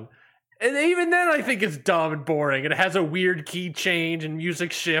song. And even then, I think it's dumb and boring. It has a weird key change and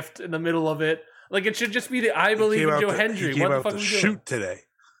music shift in the middle of it. Like, it should just be the I Believe in Joe Hendry. What the fuck are we shoot doing? Today.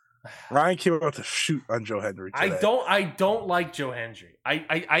 Ryan came out to shoot on Joe Hendry today. I don't like Joe Hendry.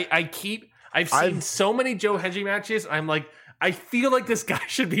 I've seen so many Joe Hendry matches. I'm like, I feel like this guy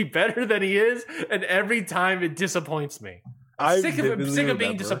should be better than he is, and every time it disappoints me. I'm sick of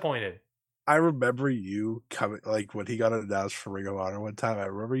being disappointed. I remember you coming, like when he got announced for Ring of Honor one time. I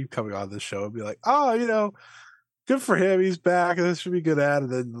remember you coming on this show and be like, "Oh, good for him. He's back, and this should be good at."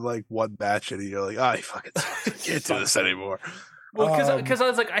 And then like one match, and you're like, "Oh, he fucking can't do this anymore." Well, because I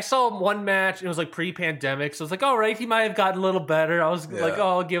was like, I saw him one match, and it was like pre-pandemic, so I was like, all right, he might have gotten a little better. I was like, oh,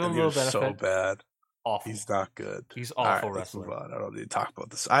 I'll give him a little benefit. So bad, awful. He's not good. He's awful wrestler. I don't need to talk about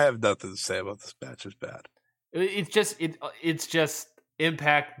this. I have nothing to say about this match. It's bad. It's just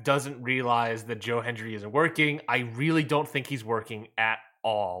Impact doesn't realize that Joe Hendry isn't working. I really don't think he's working at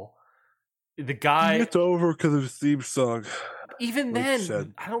all. The guy gets over because of his theme song. Even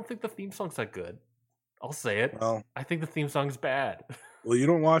then, I don't think the theme song's that good. I'll say it. Well, I think the theme song's bad. Well, you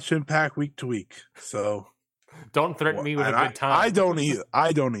don't watch Impact week to week, so don't threaten me with a good time. I don't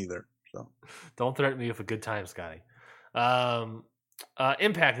either. So don't threaten me with a good time, Scotty.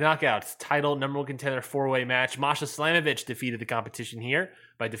 Impact Knockouts title number one contender 4-way match. Masha Slamovich defeated the competition here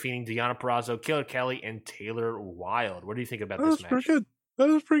by defeating Deonna Purrazzo, Killer Kelly, and Taylor Wilde. What do you think about this match? That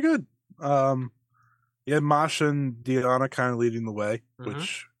was pretty good. Yeah, Masha and Deonna kind of leading the way,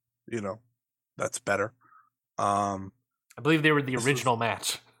 which that's better. I believe they were the original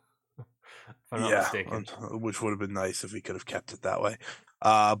match. If I'm not mistaken. Which would have been nice if we could have kept it that way.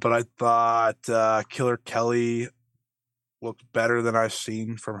 But I thought Killer Kelly looked better than I've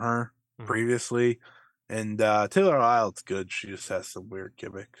seen from her previously. And Taylor Wilde's good. She just has some weird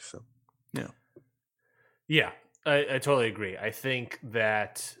gimmick. So, yeah, I totally agree. I think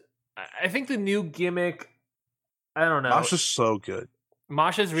the new gimmick, I don't know. Masha's so good.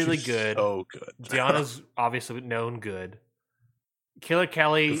 Masha's really good. So good. Deonna's obviously known good. Killer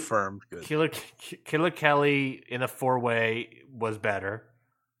Kelly confirmed good. Killer Kelly in a 4-way was better.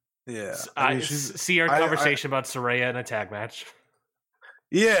 Yeah, see our conversation about Saraya in a tag match.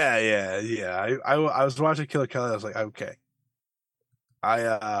 Yeah. I was watching Killer Kelly. I was like, okay,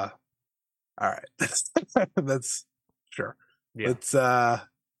 all right, that's sure. Yeah,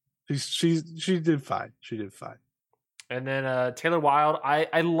 it's she did fine. She did fine. And then Taylor Wilde,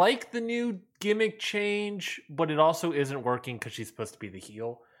 I like the new gimmick change, but it also isn't working because she's supposed to be the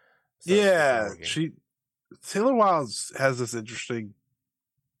heel. So Taylor Wilde has this interesting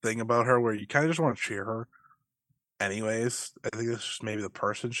thing about her where you kind of just want to cheer her. Anyways, I think that's just maybe the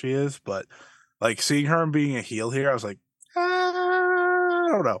person she is, but like seeing her and being a heel here, I was like, I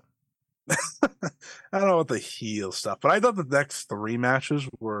don't know. I don't know what the heel stuff, but I thought the next 3 matches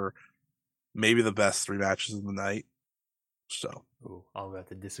were maybe the best 3 matches of the night. So I'll have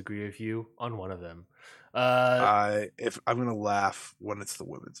to disagree with you on one of them. If I'm gonna laugh when it's the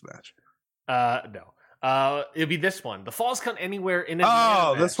women's match. No. It'll be this one. The Falls Count Anywhere in a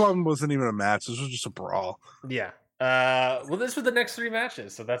match. This one wasn't even a match. This was just a brawl. Yeah. Well, this was the next 3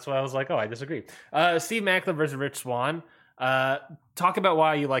 matches, so that's why I was like, I disagree. Steve Maclin versus Rich Swann. Talk about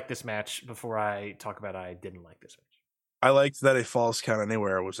why you like this match before I talk about I didn't like this match. I liked that a Falls Count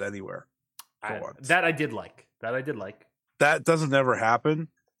Anywhere was anywhere. That I did like. That doesn't ever happen.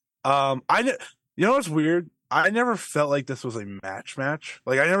 You know what's weird? I never felt like this was a match.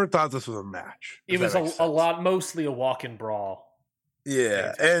 Like I never thought this was a match. It was mostly a walk-in brawl.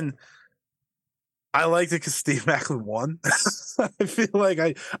 Yeah, and I liked it because Steve Maclin won. I feel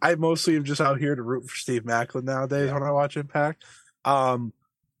like I mostly am just out here to root for Steve Maclin nowadays when I watch Impact. I don't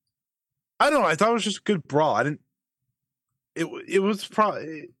know. I thought it was just a good brawl. It was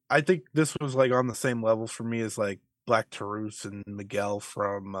probably. I think this was like on the same level for me as like Black Taurus and Miguel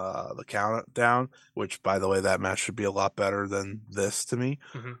from the Countdown, which, by the way, that match should be a lot better than this to me.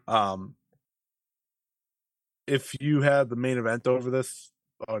 If you had the main event over this,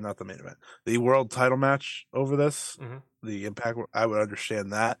 not the main event, the world title match over this, the Impact, I would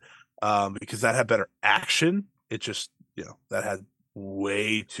understand that because that had better action. It just, that had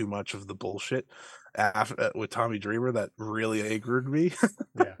way too much of the bullshit with Tommy Dreamer that really angered me.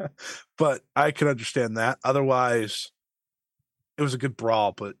 Yeah. But I could understand that. Otherwise, it was a good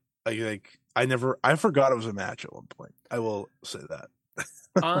brawl, but I forgot it was a match at one point. I will say that.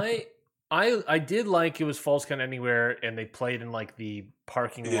 I did like it was Falls Count Anywhere, and they played in like the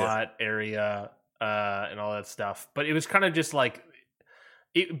parking lot area and all that stuff. But it was kind of just like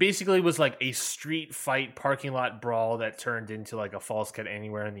it basically was like a street fight parking lot brawl that turned into like a false count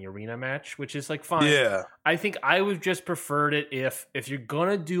anywhere in the arena match, which is like fine. Yeah. I think I would just preferred it if you're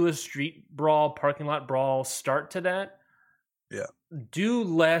gonna do a street brawl, parking lot brawl, start to that. Yeah. Do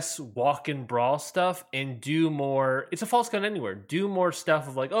less walk and brawl stuff and do more. It's a false count anywhere. Do more stuff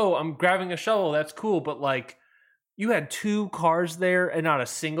of like, oh, I'm grabbing a shovel. That's cool, but like. You had 2 cars there, and not a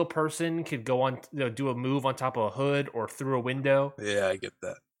single person could go on, do a move on top of a hood or through a window. Yeah, I get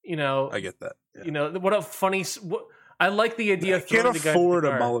that. I get that. Yeah. What a funny. I like the idea. You can't afford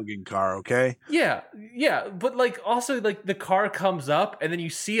a mulligan car, okay? Yeah, but like also like the car comes up, and then you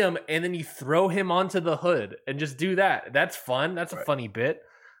see him, and then you throw him onto the hood, and just do that. That's fun. That's a funny bit.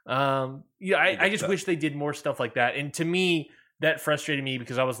 I just wish they did more stuff like that. And to me. That frustrated me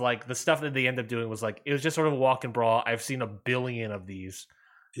because I was like, the stuff that they end up doing was like, it was just sort of a walk and brawl. I've seen a billion of these.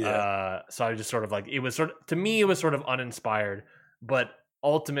 Yeah. So I just sort of like, it was to me, it was sort of uninspired. But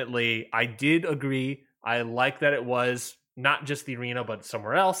ultimately, I did agree. I like that it was not just the arena, but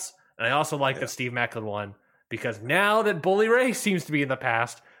somewhere else. And I also like that Steve Maclin won because now that Bully Ray seems to be in the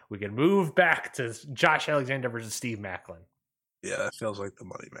past, we can move back to Josh Alexander versus Steve Maclin. Yeah, that feels like the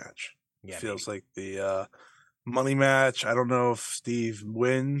money match. Yeah, feels like the money match. I don't know if Steve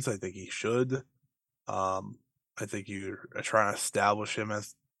wins. I think he should. I think you're trying to establish him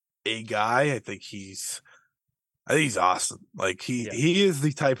as a guy. I think he's awesome. Like he is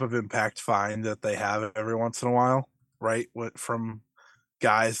the type of impact find that they have every once in a while, right? From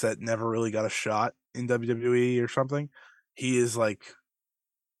guys that never really got a shot in WWE or something. He is like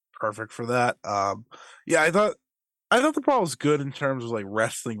perfect for that. I thought the brawl was good in terms of like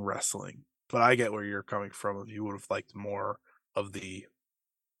wrestling. But I get where you're coming from. If you would have liked more of the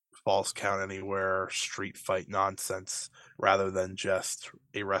false count anywhere, street fight nonsense, rather than just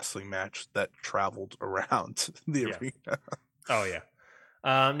a wrestling match that traveled around the arena. Oh,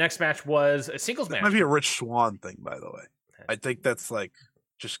 yeah. Next match was a singles match. Might be a Rich Swann thing, by the way. I think that's like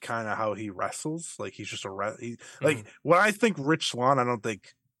just kind of how he wrestles. Like he's just like when I think Rich Swann, I don't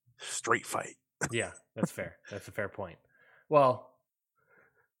think straight fight. Yeah, that's fair. That's a fair point. Well,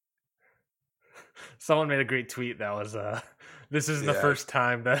 someone made a great tweet that was, this is the first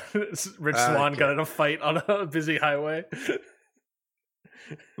time that Rich Swann got in a fight on a busy highway.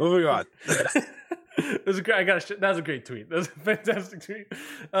 Moving on. That was a great tweet. That was a fantastic tweet.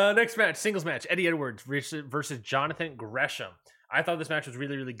 Next match, singles match, Eddie Edwards versus Jonathan Gresham. I thought this match was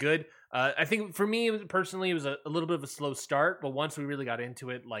really, really good. I think for me, personally, it was a little bit of a slow start, but once we really got into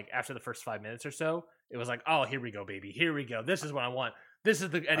it, like after the first 5 minutes or so, it was like, oh, here we go, baby. Here we go. This is what I want. This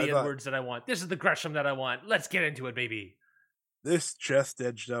is the Eddie Edwards that I want. This is the Gresham that I want. Let's get into it, baby. This just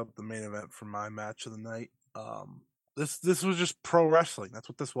edged out the main event for my match of the night. This was just pro wrestling. That's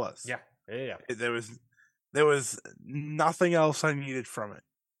what this was. Yeah. There was nothing else I needed from it.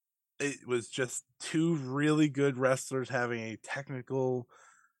 It was just 2 really good wrestlers having a technical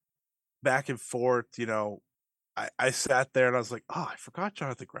back and forth. You know, I sat there and I was like, oh, I forgot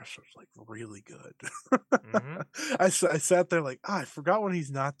Jonathan Gresham was like really good. Mm-hmm. I sat there like, I forgot when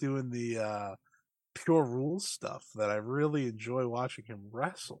he's not doing the Pure Rules stuff that I really enjoy watching him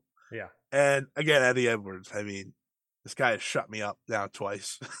wrestle. Yeah. And again, Eddie Edwards, I mean, this guy has shut me up now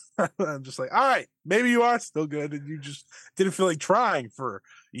twice. I'm just like, all right, maybe you are still good, and you just didn't feel like trying for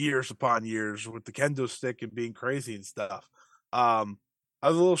years upon years with the kendo stick and being crazy and stuff. I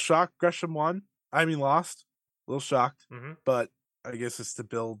was a little shocked Gresham won. I mean, lost. A little shocked, but I guess it's to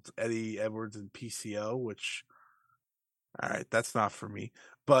build Eddie Edwards and PCO, which, all right, that's not for me,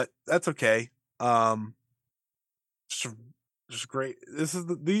 but that's okay. Just great. This is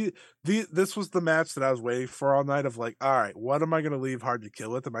this was the match that I was waiting for all night of like, all right, what am I going to leave Hard to Kill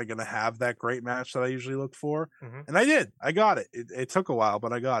with? Am I going to have that great match that I usually look for? And I did. I got it. It took a while,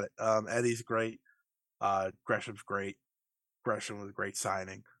 but I got it. Eddie's great. Gresham's great. Gresham was a great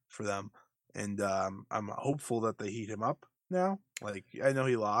signing for them. And I'm hopeful that they heat him up now. Like, I know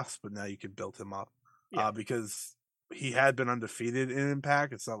he lost, but now you can build him up. Because he had been undefeated in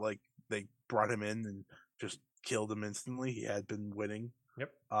Impact. It's not like they brought him in and just killed him instantly. He had been winning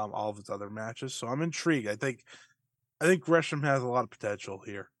all of his other matches. So I'm intrigued. I think Gresham has a lot of potential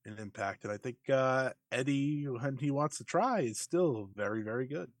here in Impact. And I think Eddie, when he wants to try, is still very, very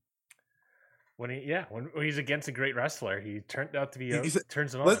good. When he's against a great wrestler, he turned out to be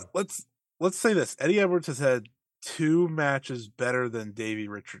turns him on. Let's say this. Eddie Edwards has had 2 matches better than Davey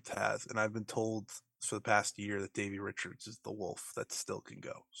Richards has, and I've been told for the past year that Davey Richards is the wolf that still can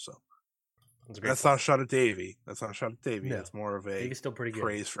go. So That's not a shot at Davey. That's not a shot at Davey. No. It's more of a Davey's still pretty good.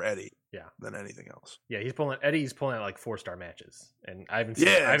 praise for Eddie. Yeah. Than anything else. Yeah, Eddie's pulling out like 4-star matches, and I haven't seen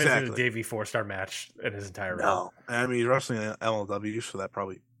a Davey 4-star match in his entire run. No, I mean he's wrestling in MLW, so that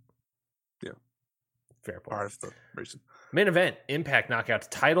probably, fair point. Part of the reason. Main event: Impact Knockouts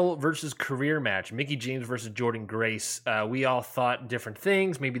title versus career match. Mickie James versus Jordynne Grace. We all thought different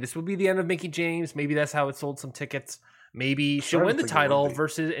things. Maybe this will be the end of Mickie James. Maybe that's how it sold some tickets. Maybe she'll win the title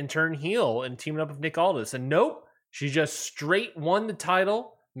versus and turn heel and teaming up with Nick Aldis. And nope, she just straight won the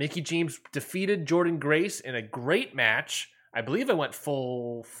title. Mickie James defeated Jordynne Grace in a great match. I believe I went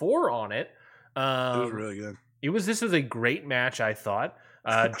full 4 on it. It was really good. This was a great match, I thought.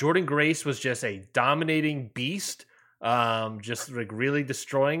 Jordynne Grace was just a dominating beast, just like really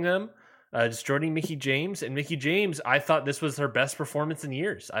destroying Mickie James. And Mickie James, I thought this was her best performance in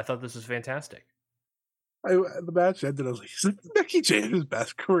years. I thought this was fantastic. The match ended. I was like, "Is this Mickie James'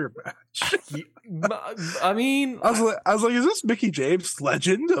 best career match?" I mean, I was like, "Is this Mickie James,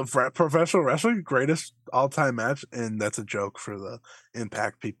 legend of professional wrestling, greatest all-time match?" And that's a joke for the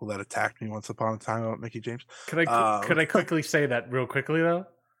Impact people that attacked me once upon a time about Mickie James. Could I quickly say that real quickly though?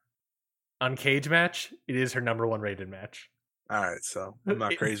 On Cage Match, it is her number 1 rated match. All right, so I'm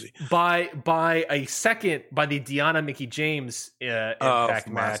not crazy. By the Deanna Mickie James Impact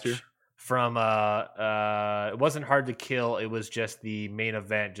match. From it wasn't Hard to Kill. It was just the main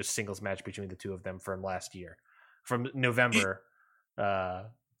event, just singles match between the two of them from last year, from November.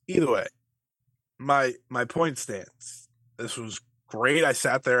 Either way, my point stands. This was great. I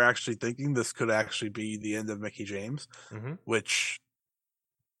sat there actually thinking this could actually be the end of Mickie James, which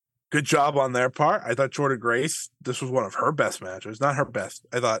good job on their part. I thought Jordynne Grace, this was one of her best matches. Not her best.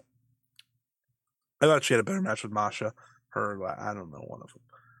 I thought she had a better match with Masha. I don't know, one of them.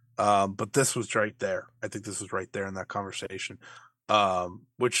 But this was right there. I think this was right there in that conversation,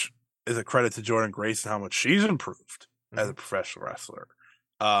 which is a credit to Jordynne Grace and how much she's improved as a professional wrestler.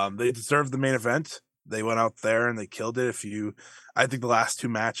 They deserved the main event. They went out there and they killed it. I think the last 2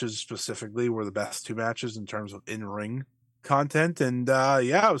 matches specifically were the best 2 matches in terms of in-ring content. And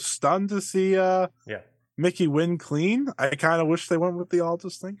I was stunned to see Mickie win clean. I kind of wish they went with the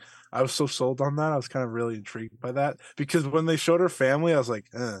Aldis thing. I was so sold on that. I was kind of really intrigued by that because when they showed her family, I was like,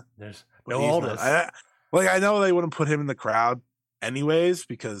 there's no Aldis. I know they wouldn't put him in the crowd anyways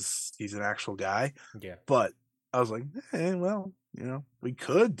because he's an actual guy. Yeah. But I was like, we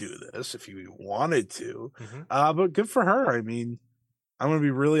could do this if you wanted to. But good for her. I mean, I'm going to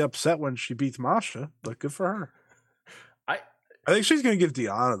be really upset when she beats Masha, but good for her. I think she's going to give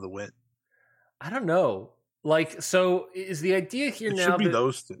Deanna the win. I don't know. Like, so is the idea here now that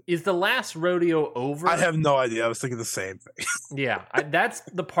those two. Is the last rodeo over? I have no idea. I was thinking the same thing. Yeah, that's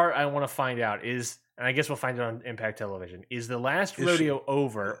the part I want to find out is, and I guess we'll find it on Impact Television, is the last rodeo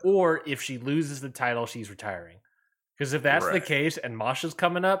over, or if she loses the title, she's retiring? Because if that's the case and Masha's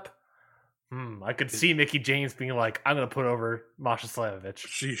coming up, I could see Mickie James being like, I'm going to put over Masha Slamovich.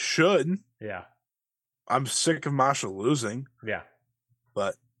 She should. Yeah. I'm sick of Masha losing. Yeah.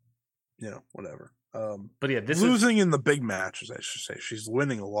 But, whatever. But yeah, this losing in the big matches, I should say. She's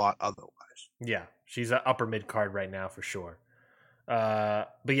winning a lot otherwise. Yeah, she's an upper mid card right now for sure. But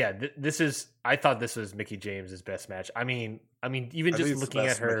yeah, I thought this was Mickie James' best match. I mean, even just looking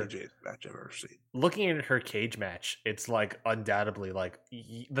at her Mickie James match I've ever seen. Looking at her cage match, it's like undoubtedly like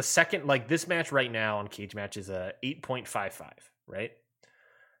the second, like this match right now on Cage Match is a 8.55, right?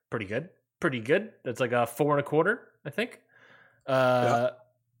 Pretty good. That's like a 4 1/4, I think.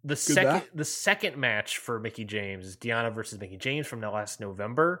 The second match for Mickie James is Deanna versus Mickie James from last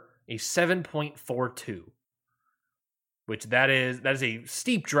November, a 7.42, which that is a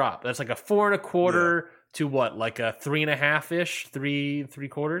steep drop. That's like a 4 1/4 to what, like a 3.5 ish,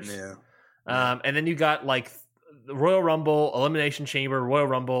 3.75. Yeah. And then you got like the Royal Rumble, Elimination Chamber, Royal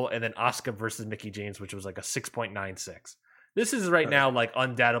Rumble, and then Asuka versus Mickie James, which was like a 6.96. This is right now like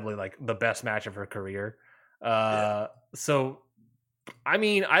undoubtedly like the best match of her career. So. I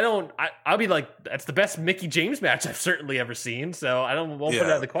mean, I'll be like, that's the best Mickie James match I've certainly ever seen. So won't put it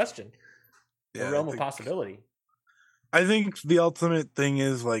out of the question. The realm of possibility. I think the ultimate thing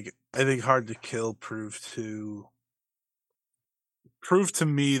is like, I think Hard to Kill proved to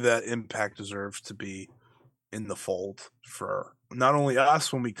me that Impact deserves to be in the fold for not only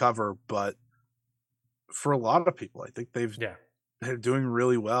us when we cover, but for a lot of people. I think they're doing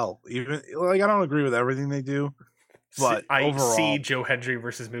really well. Even like, I don't agree with everything they do. But overall, see Joe Hendry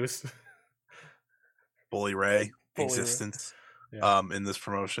versus Moose, Bully Ray existence in this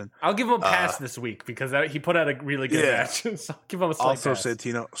promotion. I'll give him a pass this week because he put out a really good match. So I'll give him a slight also pass.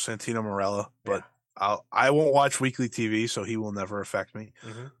 Santino Marella, but I won't watch weekly TV, so he will never affect me.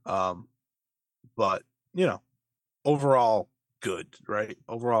 But overall good, right?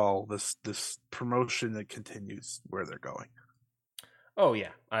 Overall, this promotion that continues where they're going. Oh yeah,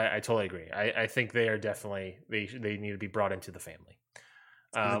 I totally agree. I think they are definitely they need to be brought into the family,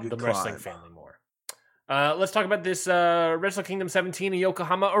 the wrestling family more. Let's talk about this Wrestle Kingdom 17 in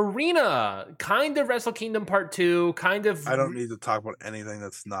Yokohama Arena. Kind of Wrestle Kingdom Part 2. Kind of. I don't need to talk about anything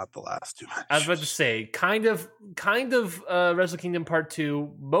that's not the last two matches. I was about to say, kind of Wrestle Kingdom Part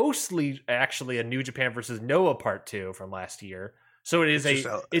 2. Mostly, actually, a New Japan versus Noah Part 2 from last year. So it's a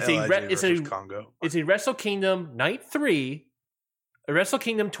Wrestle Kingdom Night 3, a Wrestle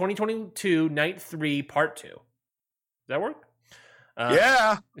Kingdom 2022 Night 3 Part 2. Does that work?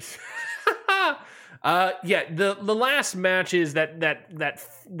 Yeah. The last matches that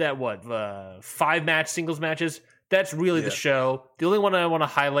 5-match singles matches, that's really the show. The only one I want to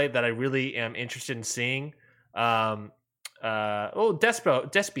highlight that I really am interested in seeing, Despy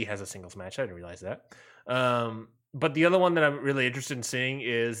has a singles match. I didn't realize that. But the other one that I'm really interested in seeing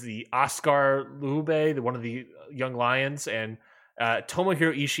is the Oscar Lube, one of the Young Lions, and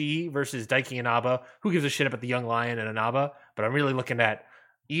Tomohiro Ishii versus Daiki Inaba. Who gives a shit about the Young Lion and Inaba? But I'm really looking at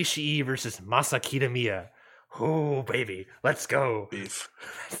Ishii versus Masa Kitamiya. Oh, baby. Let's go. Beef.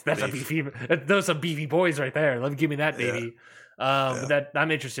 That's beef. A beefy. Those are beefy boys right there. Give me that, baby. That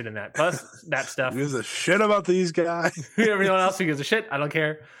I'm interested in that. Plus, that stuff. Who gives a shit about these guys? Everyone else who gives a shit, I don't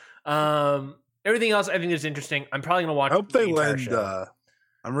care. Everything else I think is interesting. I'm probably going to watch. I hope they lend.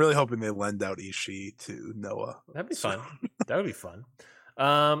 I'm really hoping they lend out Ishii to Noah. That'd be fun. That would be fun.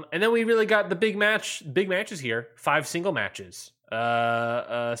 And then we really got the big matches here. 5 single matches.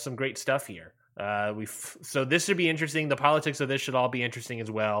 Some great stuff here. So this should be interesting. The politics of this should all be interesting as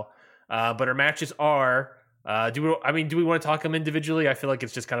well. But our matches are. Do we want to talk them individually? I feel like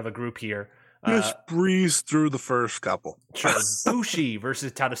it's just kind of a group here. Just breeze through the first couple. Sure. Bushi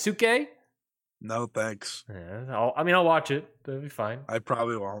versus Tadasuke. No thanks. Yeah, I'll watch it. That'll be fine. I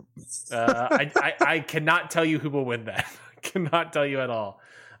probably won't. I cannot tell you who will win that. I cannot tell you at all.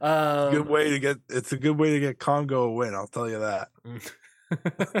 It's a good way to get Congo a win. I'll tell you that.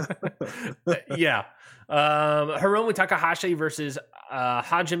 Yeah. Hiromu Takahashi versus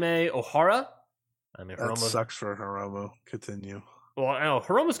Hajime Ohara. That sucks for Hiromu. Continue. Well, I know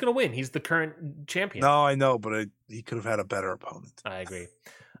Hiromu's going to win. He's the current champion. No, I know, but he could have had a better opponent. I agree.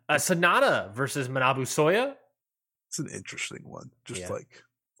 Sanada versus Manabu Soya. It's an interesting one. Just like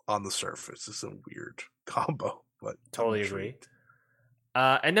on the surface, it's a weird combo, but totally agree.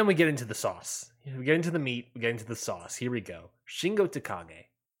 And then we get into the sauce. We get into the meat. We get into the sauce. Here we go. Shingo Takagi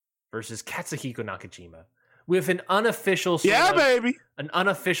versus Katsuhiko Nakajima with an unofficial, an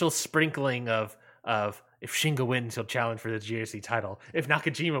unofficial sprinkling of if Shingo wins, he'll challenge for the GHC title. If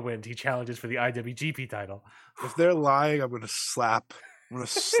Nakajima wins, he challenges for the IWGP title. If they're lying, I'm going to slap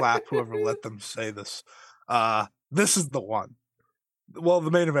whoever let them say this. This is the one. Well,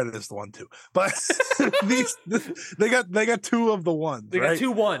 the main event is the one too, but they got 2 of the ones. They got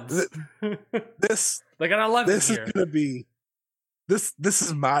 2 ones. This they got 11. This here. Is gonna be this. This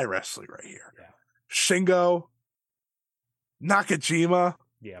is my wrestling right here. Yeah. Shingo, Nakajima,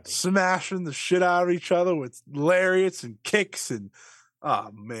 smashing the shit out of each other with lariats and kicks and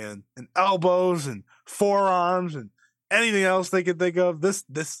and elbows and forearms and anything else they could think of. This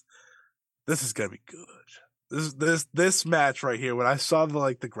is gonna be good. This match right here, when I saw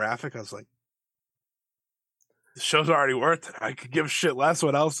the graphic, I was like, the show's already worth it. I could give a shit less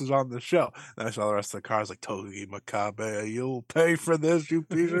what else is on the show. Then I saw the rest of the cars like, Togi Makabe, you'll pay for this, you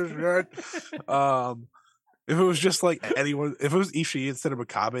piece of shit. If it was just like anyone, if it was Ishii instead of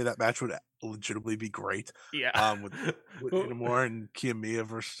Makabe, that match would legitimately be great. Yeah. With Inamura and Kiyomiya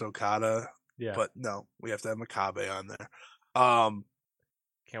versus Okada. Yeah. But no, we have to have Makabe on there. Can't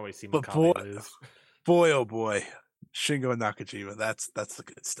wait to see Makabe lose. Boy, oh boy, Shingo and Nakajima. That's the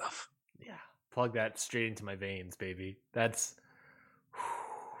good stuff. Yeah, plug that straight into my veins, baby. That's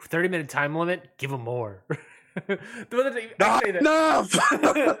 30-minute time limit. Give them more. I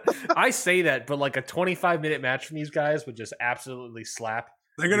say that, but like a 25-minute match from these guys would just absolutely slap.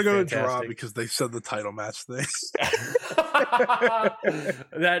 They're gonna go to draw because they said the title match thing.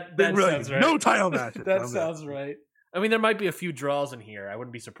 that sounds right. No title match. That sounds right. I mean, there might be a few draws in here. I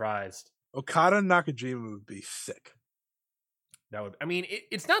wouldn't be surprised. Okada and Nakajima would be sick. That would. I mean,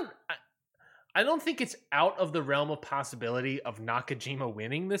 it's not. I don't think it's out of the realm of possibility of Nakajima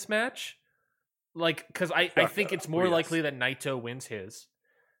winning this match. Because I think it's more likely that Naito wins his.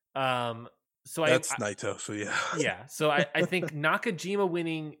 That's Naito. So yeah. Yeah. So I think Nakajima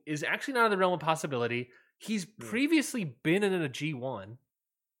winning is actually not in the realm of possibility. He's previously been in a G1.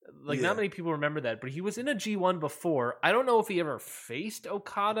 Like, not many people remember that, but he was in a G1 before. I don't know if he ever faced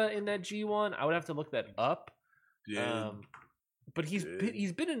Okada in that G1. I would have to look that up. But he's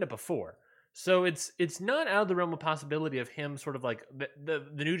been in it before. So it's not out of the realm of possibility of him sort of like the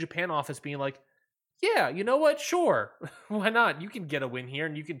New Japan office being like, yeah, you know what? Sure. Why not? You can get a win here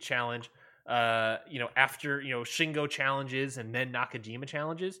and you can challenge, after, Shingo challenges and then Nakajima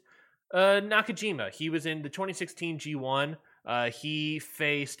challenges. Nakajima, he was in the 2016 G1. He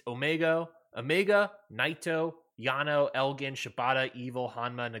faced Omega, Naito, Yano, Elgin, Shibata, Evil,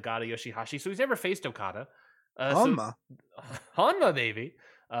 Hanma, Nagata, Yoshihashi. So he's never faced Okada. Hanma, baby.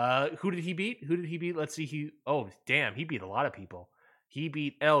 Who did he beat? Let's see. He beat a lot of people. He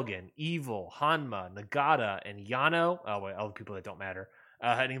beat Elgin, Evil, Hanma, Nagata, and Yano. Oh, wait, all the people that don't matter.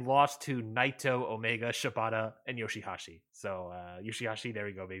 And he lost to Naito, Omega, Shibata, and Yoshihashi. So Yoshihashi, there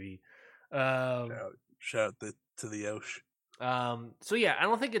we go, baby. Shout out to the Yosh. So yeah, I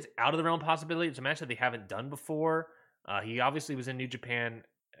don't think it's out of the realm of possibility. It's a match that they haven't done before. He obviously was in New Japan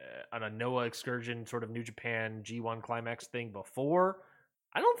on a Noah excursion, sort of New Japan G1 Climax thing before.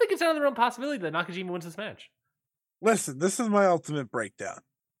 I don't think it's out of the realm of possibility that Nakajima wins this match. Listen, this is my ultimate breakdown.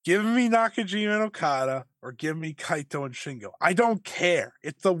 Give me Nakajima and Okada, or give me Kaito and Shingo. I don't care.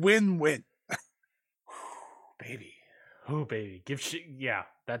 It's a win-win. Baby. Oh, baby.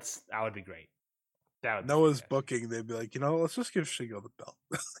 That would be great. Noah's booking, they'd be like, let's just give Shingo the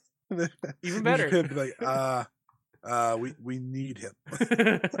belt. Even better. He'd be like, we need him.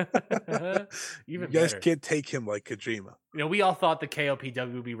 Even you guys better. can't take him like Kojima. We all thought the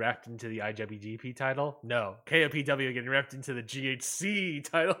KOPW would be wrapped into the IWGP title. No, KOPW getting wrapped into the GHC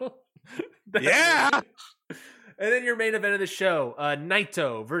title. Yeah. And then your main event of the show,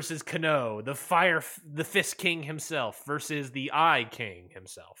 Naito versus Kano, the Fist King himself versus the Eye King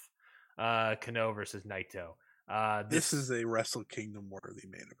himself. Kano versus Naito. This is a Wrestle Kingdom worthy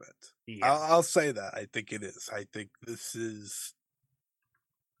main event. Yeah. I'll say that. I think it is. I think this is.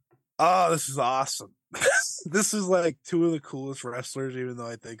 Oh, this is awesome. This is like two of the coolest wrestlers, even though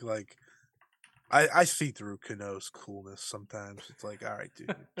I think like I see through Kano's coolness sometimes. It's like, all right,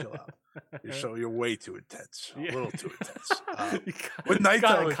 dude, chill out. You're way too intense. A little too intense. With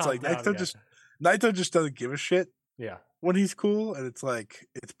Naito, it's like Naito just doesn't give a shit. Yeah. When he's cool, and it's like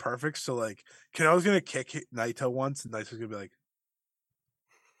it's perfect. So like Kano's gonna kick Naito once, and Naito's gonna be like,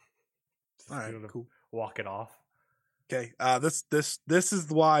 all right, cool, walk it off. Okay, this is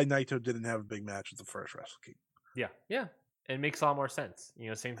why Naito didn't have a big match with the first Wrestle Kingdom. Yeah, it makes a lot more sense.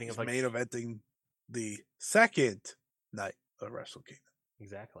 Same thing He's as like main eventing the second night of Wrestle Kingdom.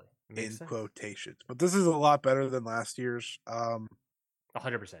 Exactly. In quotations, but this is a lot better than last year's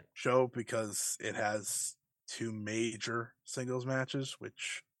 100% show because it has two major singles matches,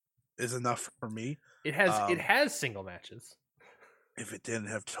 which is enough for me. It has single matches. If it didn't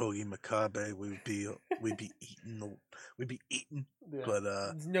have Togi Makabe, we'd be eating. Yeah. But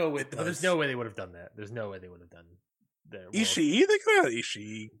there's no way. There's no way they would have done that. There's no way they would have done that. Ishii, they could have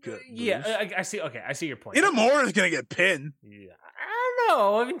Ishii. Yeah, I see. Okay, I see your point. Inamura is gonna get pinned. Yeah, I don't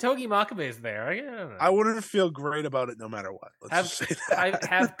know. I mean, Togi Makabe is there. I don't know. I wouldn't feel great about it no matter what. Let's just say that.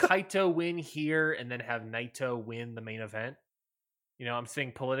 Have Kaito win here and then have Naito win the main event. I'm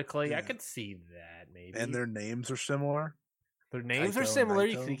saying politically, I could see that maybe. And their names are similar. Their names are similar.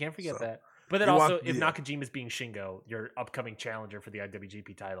 You can't forget that. But then also, if Nakajima is being Shingo, your upcoming challenger for the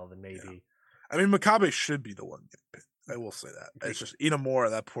IWGP title, then maybe. Yeah. I mean, Makabe should be the one getting pinned. I will say that. It's just Inamura,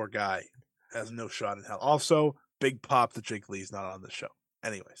 that poor guy, has no shot in hell. Also, big pop that Jake Lee's not on the show.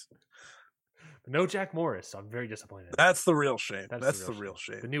 Anyways. No Jack Morris. So I'm very disappointed. That's the real shame. That's the real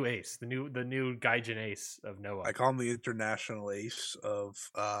shame. The new ace. The new Gaijin ace of Noah. I call him the international ace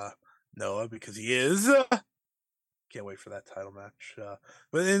of Noah because he is. Can't wait for that title match.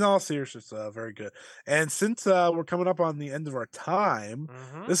 But in all seriousness, very good. And since we're coming up on the end of our time,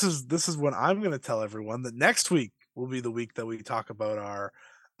 this is when I'm going to tell everyone that next week will be the week that we talk about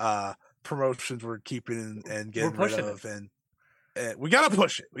our promotions we're keeping and getting rid of. And we gotta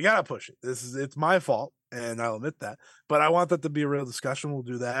push it. It's my fault, and I'll admit that. But I want that to be a real discussion. We'll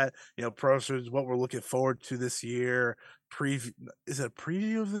do that. Promotions, what we're looking forward to this year. Preview. Is it a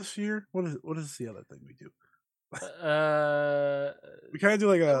preview of this year? What is the other thing we do? We kind of do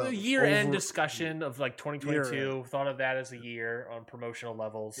like a year-end discussion of like 2022. Thought of that as a year on promotional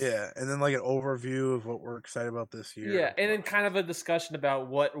levels. Yeah, and then like an overview of what we're excited about this year. Yeah, and then kind of a discussion about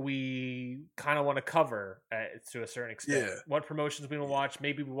what we kind of want to cover to a certain extent. Yeah. What promotions we want to watch.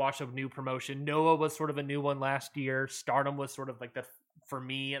 Maybe we watch a new promotion. Noah was sort of a new one last year. Stardom was sort of like the, for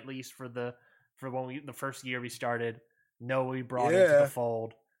me at least, for the first year we started. Noah we brought into the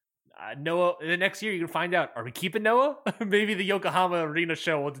fold. Noah, the next year you can find out, are we keeping Noah? Maybe the Yokohama Arena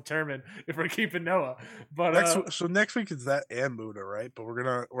show will determine if we're keeping Noah. But next week is that and Muda, right? But we're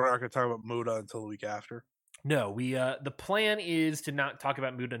not gonna talk about Muda until the week after. No, we the plan is to not talk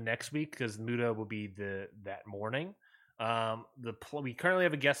about Muda next week because Muda will be that morning. We currently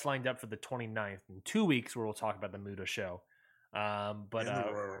have a guest lined up for the 29th in 2 weeks where we'll talk about the Muda show.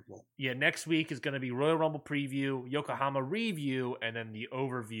 Next week is going to be Royal Rumble preview, Yokohama review, and then the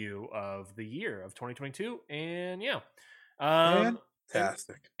overview of the year of 2022. And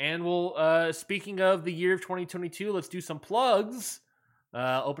fantastic. And we'll speaking of the year of 2022, let's do some plugs.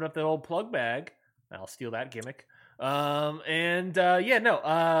 Open up that old plug bag. I'll steal that gimmick. Year-end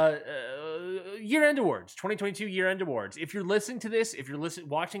awards, 2022 year-end awards. If you're listening to this,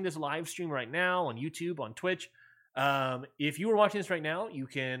 watching this live stream right now on YouTube, on Twitch, if you were watching this right now, you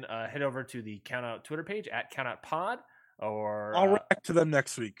can head over to the Countout Twitter page at CountOutPod, or I'll react to them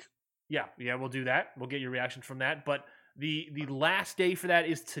next week. Yeah, we'll do that. We'll get your reaction from that. But the last day for that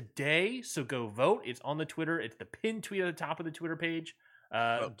is today, so go vote. It's on the Twitter. It's the pinned tweet at the top of the Twitter page.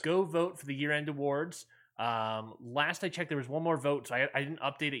 Go vote for the year-end awards. Last I checked, there was one more vote, so I didn't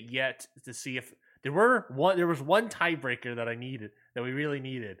update it yet to see if there was one tiebreaker that we really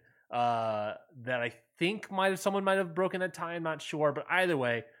needed. That I think someone might have broken that tie. I'm not sure, but either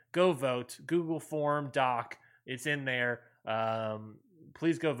way, go vote. Google form doc, it's in there.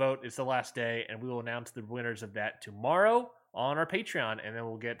 Please go vote. It's the last day, and we will announce the winners of that tomorrow on our Patreon, and then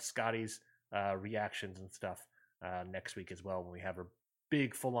we'll get Scotty's reactions and stuff next week as well when we have our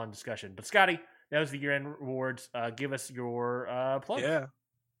big full-on discussion. But Scotty, that was the year-end awards. Give us your plug. Yeah,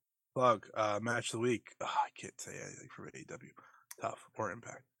 plug match of the week. I can't say anything from AEW. Tough or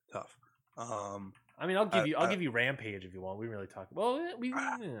Impact. Tough. I'll give you Rampage if you want. We really talk. Well,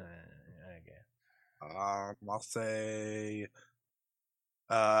 I'll say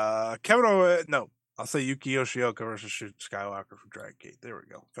Kevin Owens. No, I'll say Yuki Yoshioka versus Shun Skywalker from Dragon Gate. There we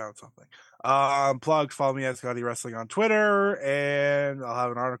go. Found something. Plugs. Follow me at Scotty Wrestling on Twitter, and I'll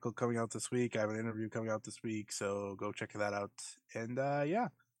have an article coming out this week. I have an interview coming out this week, so go check that out. And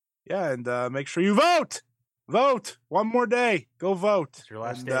and make sure you vote. Vote one more day. Go vote. It's your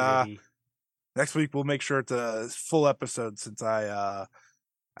last day, baby. Next week we'll make sure it's a full episode since I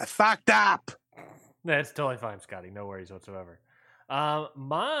fucked up. That's totally fine, Scotty. No worries whatsoever.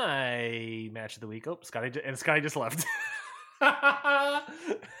 My match of the week. Oh, Scotty just left. My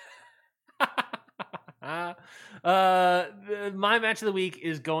match of the week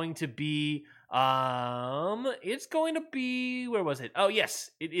is going to be. It's going to be. Where was it? Oh,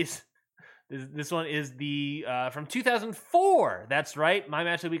 yes, it is. This one is the from 2004. That's right. My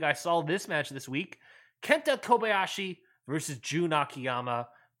match of the week. I saw this match this week. Kenta Kobayashi versus Jun Akiyama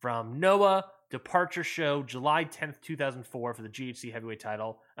from Noah Departure Show, July 10th, 2004 for the GHC heavyweight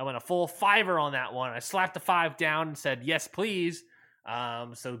title. I went a full fiver on that one. I slapped the 5 down and said, yes, please.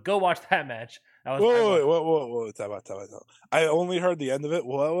 So go watch that match. That was whoa. Time out. I only heard the end of it.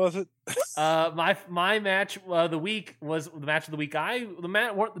 What was it? My match of the week was the match of the week.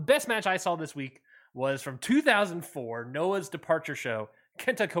 The best match I saw this week was from 2004, Noah's Departure Show,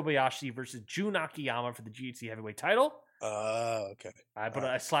 Kenta Kobayashi versus Jun Akiyama for the GHC heavyweight title. Okay.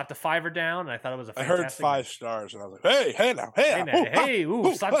 I slapped a 5 down, and I thought it was a fantastic. I heard 5 stars, and I was like, hey now. I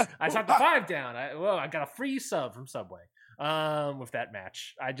slapped the 5 down. I got a free sub from Subway. With that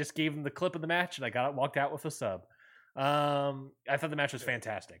match, I just gave him the clip of the match, and I walked out with a sub. I thought the match was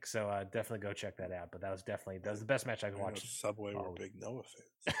fantastic, so definitely go check that out. But that was the best match I could watch. Subway were big Noah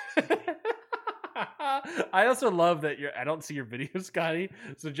fans. I also love that I don't see your video, Scotty.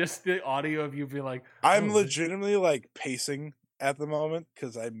 So just the audio of you being like, I'm legitimately like pacing at the moment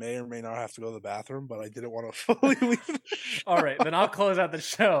because I may or may not have to go to the bathroom, but I didn't want to fully leave the show. All right, then I'll close out the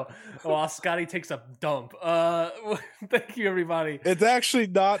show while Scotty takes a dump. Thank you, everybody. It's actually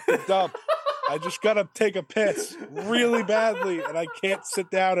not the dump. I just gotta take a piss really badly, and I can't sit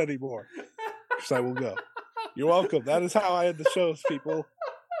down anymore. So I will go. You're welcome. That is how I end the shows, people.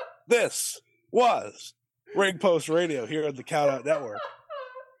 This was Ring Post Radio here on the Countout Network.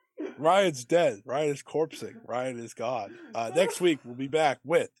 Ryan's dead. Ryan is corpsing. Ryan is gone. Next week, we'll be back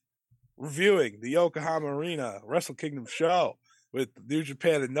with reviewing the Yokohama Arena Wrestle Kingdom show with New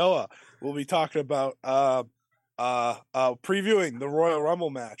Japan and Noah. We'll be talking about previewing the Royal Rumble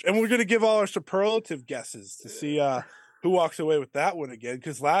match. And we're going to give all our superlative guesses to see who walks away with that one again.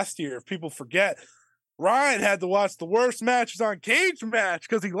 Because last year, if people forget, Ryan had to watch the worst matches on Cage Match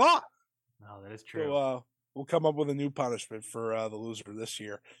because he lost. No, that is true. So we'll come up with a new punishment for the loser this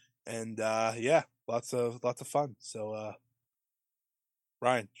year. And lots of fun. So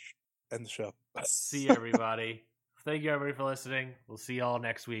Ryan, end the show. See you, everybody. Thank you, everybody, for listening. We'll see you all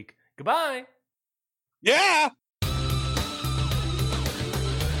next week. Goodbye. Yeah.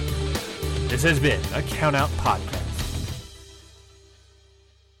 This has been a Count Out Podcast.